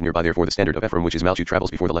Malchut as mentioned nearby. Therefore the standard of Ephraim, which is Malchut,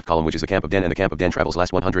 travels before the left column, which is the camp of Dan, and the camp of Dan travels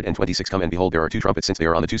last. 126. Come and behold, there are two trumpets, since they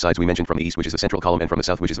are on the two sides we mentioned, from the east, which is the central column, and from the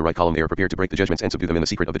south, which is the right column. They are prepared to break the judgments and subdue them. In the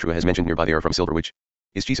secret of the Trua as mentioned nearby, they are from silver, which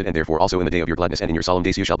is Chesed, and therefore also in the day of your gladness and in your solemn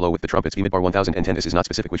days you shall blow with the trumpets. Bamidbar 1010. This is not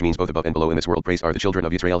specific, which means both above and below in this world. Praised are the children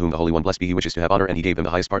of Israel, whom the Holy One blessed be he, wishes to have honor, and he gave them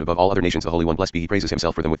the highest part above all other nations. The Holy One blessed be he praises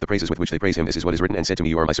himself for them with the praises with which they praise him. This is what is written, and said to me,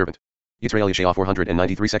 you are my servant Yisrael. Yeshayah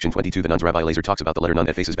 493. Section 22. The Nun's Rabbi Lazar talks about the letter Nun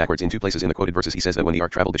that faces backwards in two places in the quoted verses. He says that when the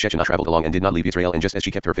ark traveled, the Shechinah traveled along and did not leave Yisrael, and just as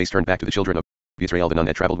she kept her face turned back to the children of Yisrael, the Nun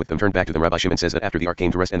that traveled with them turned back to them. Rabbi Shimon says that after the ark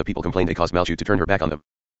came to rest and the people complained, they caused Malchut to turn her back on them.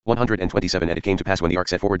 127. And it came to pass when the ark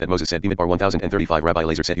set forward that Moses said, Bamidbar 1035. Rabbi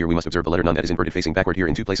Lazar said, here we must observe the letter Nun that is inverted facing backward here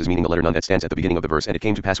in two places, meaning the letter Nun that stands at the beginning of the verse. And it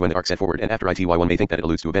came to pass when the ark set forward, and after it one may think that it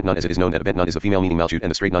alludes to a bet Nun, as it is known that a bet Nun is a female, meaning Malchut, and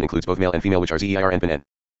the straight Nun includes both male and female, which are Zeir Anpin and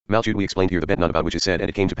Malchut. We explained here the bet Nun about which is said, and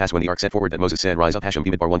it came to pass when the ark set forward that Moses said, rise up Hashem.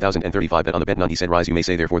 Bamidbar 1035. That on the bet Nun he said, rise. You may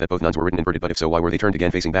say therefore that both Nuns were written inverted, but if so, why were they turned again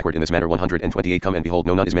facing backward in this manner? 128. Come and behold,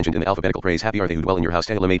 no Nun is mentioned in the alphabetical praise. Happy are they who dwell in your house.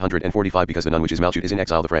 Tehillim 845. Because the Nun which is Malchut is in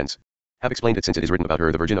exile. The friends have explained it, since it is written about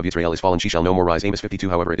her, the virgin of Israel is fallen, she shall no more rise. Amos 52.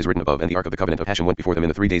 However, it is written above, and the ark of the covenant of Hashem went before them in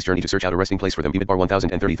the 3 days' journey to search out a resting place for them. Bamidbar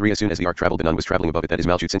 1033. As soon as the ark traveled, the Nun was traveling above it, that is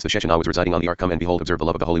Malchut, since the Shechinah was residing on the ark. Come and behold, observe the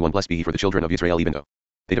love of the Holy One blessed be he for the children of Israel, even though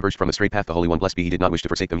they diverged from the straight path. The Holy One blessed be he did not wish to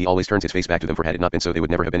forsake them. He always turns his face back to them, for had it not been so, they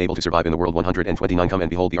would never have been able to survive in the world. 129. Come and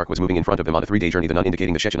behold, the ark was moving in front of them on a 3-day journey. The Nun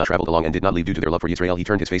indicating the Shechinah traveled along and did not leave due to their love for Yisrael. He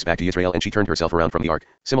turned his face back to Yisrael, and she turned herself around from the ark,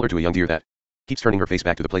 similar to a young deer that keeps turning her face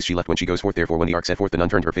back to the place she left when she goes forth. Therefore when the ark set forth, the Nun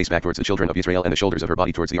turned her face back towards the children of Israel, and the shoulders of her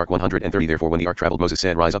body towards the ark. 130. Therefore when the ark traveled, Moses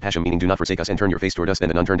said, rise up Hashem, meaning do not forsake us, and turn your face toward us. Then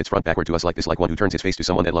the Nun turned its front backward to us like this, like one who turns his face to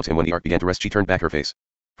someone that loves him. When the ark began to rest, she turned back her face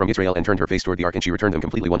from Israel and turned her face toward the ark, and she returned them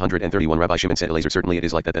completely. 131. Rabbi Shimon said, Elazar, certainly it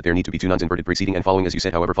is like that there need to be two Nuns inverted preceding and following as you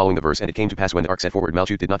said. However, following the verse, and it came to pass when the ark set forward,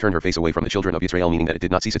 Malchut did not turn her face away from the children of Israel, meaning that it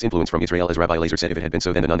did not cease its influence from Israel, as Rabbi Elazar said. If it had been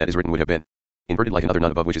so, then the Nun that is written would have been Inverted like another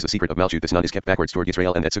nun above, which is the secret of Malchut. This nun is kept backwards toward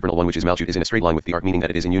Yisrael, and that supernal one which is Malchut is in a straight line with the ark, meaning that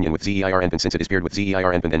it is in union with Zeir Anpin. Since it is paired with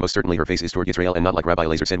Zeir Anpin, then most certainly her face is toward Yisrael, and not like Rabbi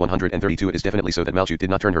Lazar said 132. It is definitely so that Malchut did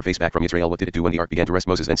not turn her face back from Yisrael. What did it do when the ark began to rest?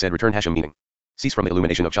 Moses then said, return Hashem, meaning cease from the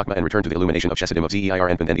illumination of Chakma and return to the illumination of Chesedim of Zeir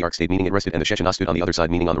Anpin. Then the ark stayed, meaning it rested, and the Shechinah stood on the other side,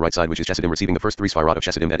 meaning on the right side, which is Chesedim, receiving the first three Sfarad of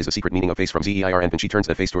Chesedim. That is the secret meaning of face from Zeir Anpin. She turns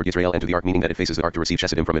that face toward Yisrael and to the ark, meaning that it faces the ark to receive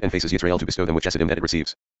Chesedim from it, and faces Yisrael to bestow them with Chesedim that it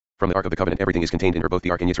receives. From the Ark of the Covenant everything is contained in her, both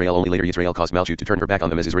the Ark and Yisrael. Only later Yisrael caused Malchut to turn her back on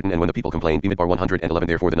them, as is written, and when the people complained. Bimidbar 111.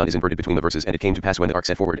 Therefore the nun is inverted between the verses, and it came to pass when the Ark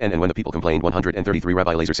set forward, and when the people complained. 133.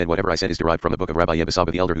 Rabbi Lazar said, whatever I said is derived from the book of Rabbi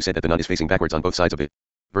Yebasaba the elder, who said that the nun is facing backwards on both sides of it.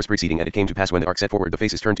 Verse preceding, and it came to pass when the Ark set forward, the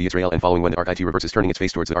face is turned to Yisrael, and following when the Ark it reverses, turning its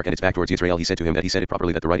face towards the Ark and its back towards Yisrael. He said to him that he said it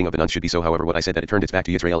properly, that the writing of the nuns should be so. However, what I said that it turned its back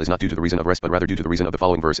to Yisrael is not due to the reason of rest, but rather due to the reason of the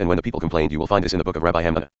following verse. And when the people complained, you will find this in the book of Rabbi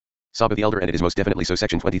Hamana Saba the elder, and it is most definitely so.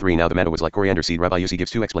 Section 23. Now the manna was like coriander seed. Rabbi Yossi gives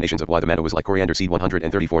two explanations of why the manna was like coriander seed.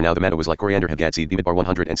 134. Now the manna was like coriander had Gad seed. Bimidbar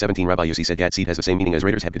 117. Rabbi Yossi said Gad seed has the same meaning as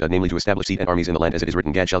raiders had Gadad, namely to establish seed and armies in the land, as it is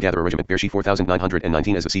written, Gad shall gather a regiment. Bereshit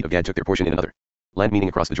 4919. As the seed of Gad took their portion in another land, meaning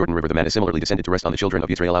across the Jordan River. The manna similarly descended to rest on the children of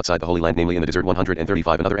Israel outside the Holy Land, namely in the desert.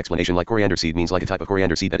 135. Another explanation, like coriander seed, means like a type of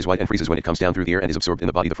coriander seed that is white and freezes when it comes down through the air and is absorbed in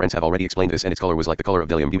the body. The friends have already explained this, and its color was like the color of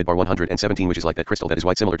bdellium. Bimidbar 117, which is like that crystal that is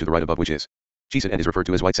white, similar to the right above, which is Chesed and is referred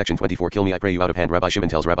to as white. Section 24. Kill me, I pray you, out of hand. Rabbi Shimon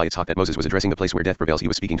tells Rabbi Yitzhak that Moses was addressing the place where death prevails. He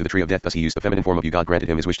was speaking to the tree of death, thus he used the feminine form of you. God granted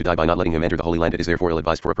him his wish to die by not letting him enter the Holy Land. It is therefore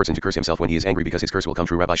ill-advised for a person to curse himself when he is angry, because his curse will come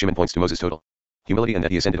true. Rabbi Shimon points to Moses' total humility and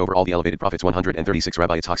that he ascended over all the elevated prophets. 136.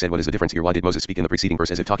 Rabbi Yitzhak said, what is the difference here? Why did Moses speak in the preceding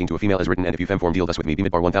verse as if talking to a female, as written, and if you femme form deal thus with me?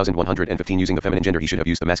 Bimidbar 1115. Using the feminine gender, he should have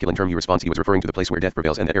used the masculine term. He responds, he was referring to the place where death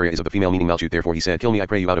prevails, and that area is of the female, meaning Malchut. Therefore he said, kill me, I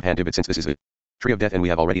pray you, out of hand. But since this is the tree of death, and we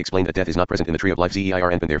have already explained that death is not present in the tree of life, Zeir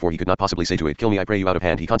Anpin, therefore he could not possibly say to it, kill me, I pray you, out of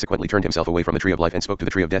hand. He consequently turned himself away from the tree of life and spoke to the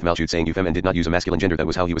tree of death, Malchut, saying you femme, and did not use a masculine gender. That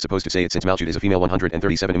was how he was supposed to say it, since Malchut is a female.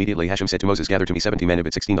 137. Immediately Hashem said to Moses, gather to me 70 men.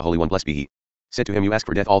 Ibid 16. The Holy One, blessed be he, said to him, you ask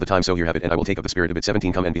for death all the time, so here have it, and I will take of the spirit. Ibid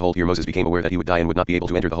 17. Come, and behold, here Moses became aware that he would die and would not be able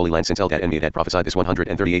to enter the Holy Land, since Eldad and Mead had prophesied this.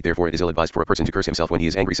 138. Therefore it is ill-advised for a person to curse himself when he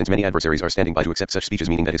is angry, since many adversaries are standing by to accept such speeches,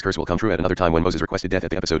 meaning that his curse will come true. At another time, when Moses requested death at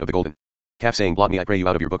the episode of the golden calf, saying, blot me, I pray you,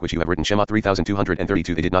 out of your book which you have written. Shemot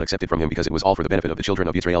 3232. They did not accept it from him, because it was all for the benefit of the children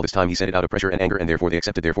of Israel. This time he said it out of pressure and anger, and therefore they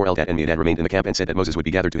accepted. Therefore Eldad and Mead remained in the camp and said that Moses would be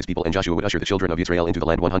gathered to his people, and Joshua would usher the children of Israel into the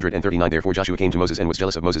land. 139. Therefore Joshua came to Moses and was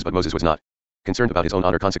jealous of Moses, but Moses was not concerned about his own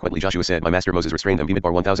honor. Consequently Joshua said, my master Moses restrained them.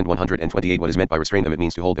 Bimidbar 1128. What is meant by restrain them? It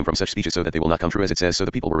means to hold them from such speeches so that they will not come true, as it says, so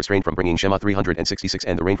the people were restrained from bringing. Shemot 366.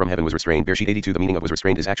 And the rain from heaven was restrained. Bereshit 82. The meaning of was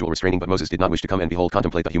restrained is actual restraining, but Moses did not wish to come, and behold,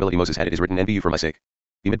 contemplate the humility Moses had. It is written, envy you for my sake.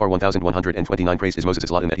 Bimidbar 1129. Praised is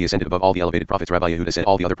Moses' lot in that he ascended above all the elevated prophets. Rabbi Yehuda said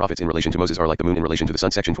all the other prophets in relation to Moses are like the moon in relation to the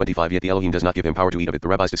sun. Section 25. Yet the Elohim does not give him power to eat of it. The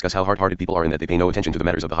rabbis discuss how hard-hearted people are in that they pay no attention to the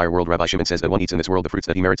matters of the higher world. Rabbi Shimon says that one eats in this world the fruits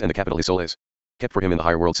that he merits, and the capital his soul is kept for him in the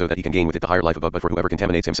higher world, so that he can gain with it the higher life above. But for whoever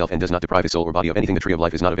contaminates himself and does not deprive his soul or body of anything, the tree of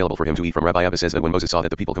life is not available for him to eat from. Rabbi Abba says that when Moses saw that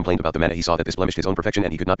the people complained about the manna, he saw that this blemished his own perfection,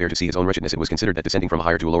 and he could not bear to see his own wretchedness. It was considered that descending from a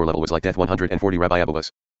higher to a lower level was like death. 140. Rabbi Abba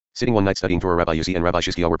was sitting one night studying Torah. Rabbi Yossi and Rabbi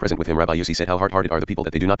Shishkiah were present with him. Rabbi Yossi said, how hard-hearted are the people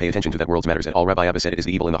that they do not pay attention to that world's matters at all. Rabbi Abba said, it is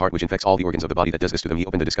the evil in the heart which infects all the organs of the body that does this to them. He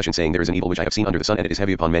opened the discussion saying, there is an evil which I have seen under the sun, and it is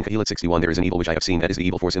heavy upon men. Kahilat 61. There is an evil which I have seen, that is the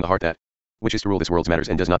evil force in the heart that which is to rule this world's matters,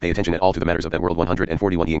 and does not pay attention at all to the matters of that world.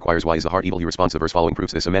 141. He inquires, why is the heart evil? He responds, the verse following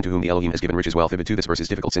proves this. A man to whom the Elohim has given riches, wealth. Ibid 2. This verse is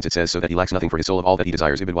difficult, since it says, so that he lacks nothing for his soul of all that he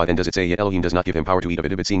desires. Ibid why then does it say, yet Elohim does not give him power to eat of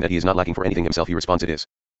it? Ibid seeing that he is not lacking for anything himself, he responds, it is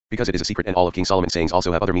because it is a secret, and all of King Solomon's sayings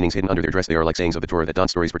also have other meanings hidden under their dress. They are like sayings of the Torah that don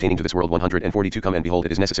stories pertaining to this world. 142. Come, and behold,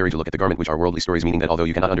 it is necessary to look at the garment which are worldly stories, meaning that although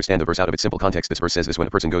you cannot understand the verse out of its simple context, this verse says this: when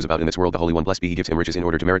a person goes about in this world, the Holy One, blessed be he, gives him riches in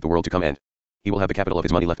order to merit the world to come, and he will have the capital of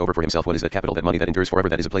his money left over for himself. What is that capital? That money that endures forever,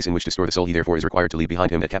 that is a place in which to store the soul. He therefore is required to leave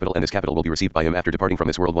behind him that capital, and this capital will be received by him after departing from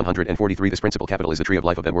this world. 143. This principal capital is the tree of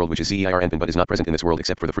life of that world, which is Zeir Anpin, but is not present in this world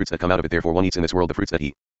except for the fruits that come out of it. Therefore one eats in this world the fruits that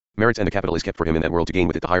he merits, and the capital is kept for him in that world to gain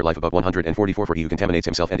with it the higher life above. 144. For he who contaminates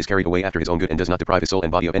himself and is carried away after his own good, and does not deprive his soul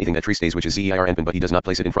and body of anything that tree stays, which is Zeir Anpin, but he does not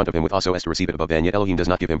place it in front of him with also as to receive it above, and yet Elohim does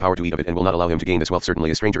not give him power to eat of it, and will not allow him to gain this wealth.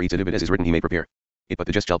 Certainly a stranger eats it, as is written, he may prepare it, but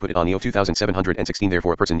the just shall put it on. Eo 2716.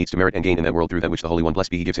 Therefore a person needs to merit and gain in that world through that which the Holy One,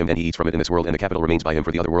 blessed be he, gives him, and he eats from it in this world, and the capital remains by him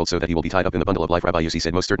for the other world, so that he will be tied up in the bundle of life. Rabbi Yossi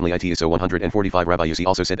said, most certainly it is so. 145. Rabbi Yossi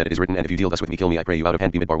also said that it is written, and if you deal thus with me, kill me, I pray you, out of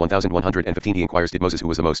hand. Bimidbar 1115. He inquires, did Moses, who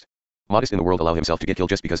was the most modest in the world, allow himself to get killed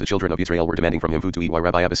just because the children of Israel were demanding from him food to eat? Why?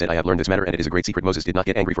 Rabbi Abba said, I have learned this matter, and it is a great secret. Moses did not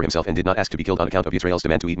get angry for himself, and did not ask to be killed on account of Israel's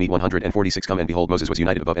demand to eat meat. 146. Come, and behold, Moses was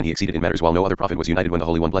united above, and he exceeded in matters, while no other prophet was united. When the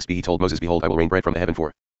Holy One, blessed be he, told Moses, behold, I will rain bread from the heaven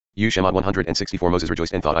for you. Shemot 164. Moses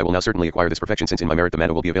rejoiced and thought, I will now certainly acquire this perfection, since in my merit the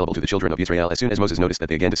manna will be available to the children of Israel. As soon as Moses noticed that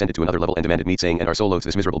they again descended to another level and demanded meat, saying, and our soul loathes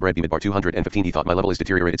this miserable bread. Bimidbar 215. He thought, my level is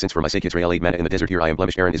deteriorated, since for my sake Israel ate manna in the desert. Here I am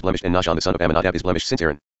blemished. Aaron is blemished, and Nahshon the son of Amminadab is blemished, since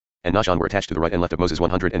Aaron and Nahshon were attached to the right and left of Moses.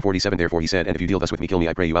 147 Therefore he said, and if you deal thus with me, kill me,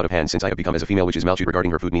 I pray you, out of hand, since I have become as a female which is malchut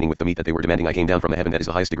regarding her food, meaning with the meat that they were demanding I came down from the heaven, that is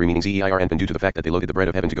the highest degree, meaning zeir, and due to the fact that they loaded the bread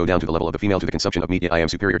of heaven to go down to the level of the female to the consumption of meat, yet I am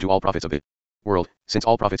superior to all prophets of the world, since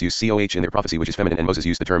all prophets use coh in their prophecy which is feminine, and Moses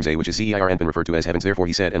used the term ze which is zeir and been referred to as heavens. Therefore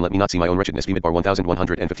he said, and let me not see my own wretchedness. Bimidbar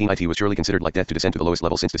 1115 It was surely considered like death to descend to the lowest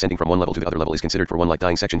level, since descending from one level to the other level is considered for one like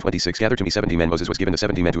dying. Section 26 Gather to me 70 men. Moses was given the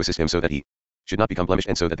 70 men to assist him so that he should not become blemished,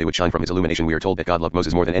 and so that they would shine from his illumination. We are told that God loved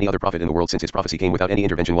Moses more than any other prophet in the world, since his prophecy came without any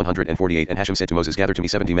intervention. 148 And Hashem said to Moses, Gather to me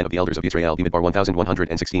 70 men of the elders of Israel. Bimidbar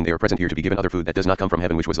 1116 They are present here to be given other food that does not come from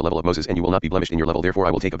heaven, which was the level of Moses, and you will not be blemished in your level. Therefore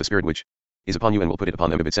I will take of the spirit which is upon you and will put it upon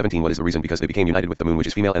them. Bit 17 What is the reason? Because they became united with the moon which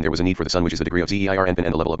is female, and there was a need for the sun which is the degree of zeir and the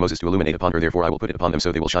level of Moses to illuminate upon her. Therefore I will put it upon them,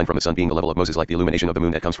 so they will shine from the sun, being the level of Moses like the illumination of the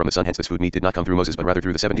moon that comes from the sun. Hence this food meat did not come through Moses but rather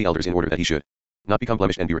through the 70 elders, in order that he should not become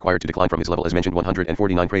blemished and be required to decline from his level as mentioned.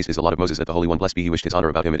 149 Praised is the lot of Moses that the Holy One blessed be he wished his honor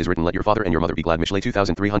about him. It is written, Let your father and your mother be glad. Mishlei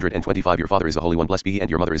 2325 Your father is the Holy One blessed be he, and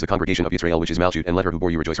your mother is the congregation of Israel which is malchut, and let her who bore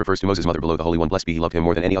you rejoice. Refers to Moses' mother below the Holy One blessed be he loved him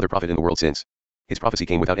more than any other prophet in the world, since his prophecy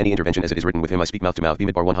came without any intervention, as it is written, With him I speak mouth to mouth.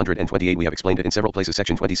 Bimidbar 128 We have explained it in several places.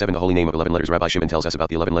 Section 27 The holy name of 11 letters. Rabbi Shimon tells us about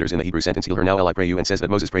the 11 letters in the Hebrew sentence Heal her now El I pray you, and says that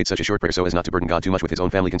Moses prayed such a short prayer so as not to burden God too much with his own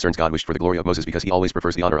family concerns. God wished for the glory of Moses because he always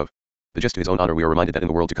prefers the honor of the just to his own honor. We are reminded that in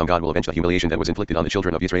the world to come God will avenge the humiliation that was inflicted on the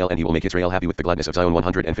children of Israel, and he will make Israel happy with the gladness of Zion.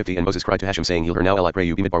 150 And Moses cried to Hashem saying, Heal her now El I pray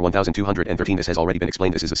you. Bimidbar 1213 This has already been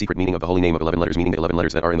explained. This is the secret meaning of the holy name of 11 letters, meaning the 11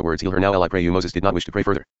 letters that are in the words Heal her now El I pray you. Moses did not wish to pray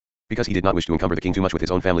further, because he did not wish to encumber the king too much with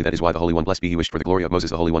his own family. That is why the Holy One blessed be he wished for the glory of Moses.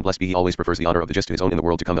 The Holy One blessed be he always prefers the honor of the just to his own. In the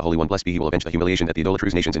world to come the Holy One blessed be he will avenge the humiliation that the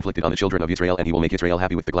idolatrous nations inflicted on the children of Israel, and he will make Israel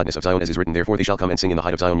happy with the gladness of Zion, as is written, Therefore they shall come and sing in the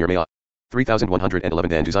height of Zion. Yirmiyah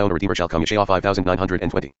 3111 And to Zion a Redeemer shall come. Yeshayah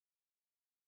 5920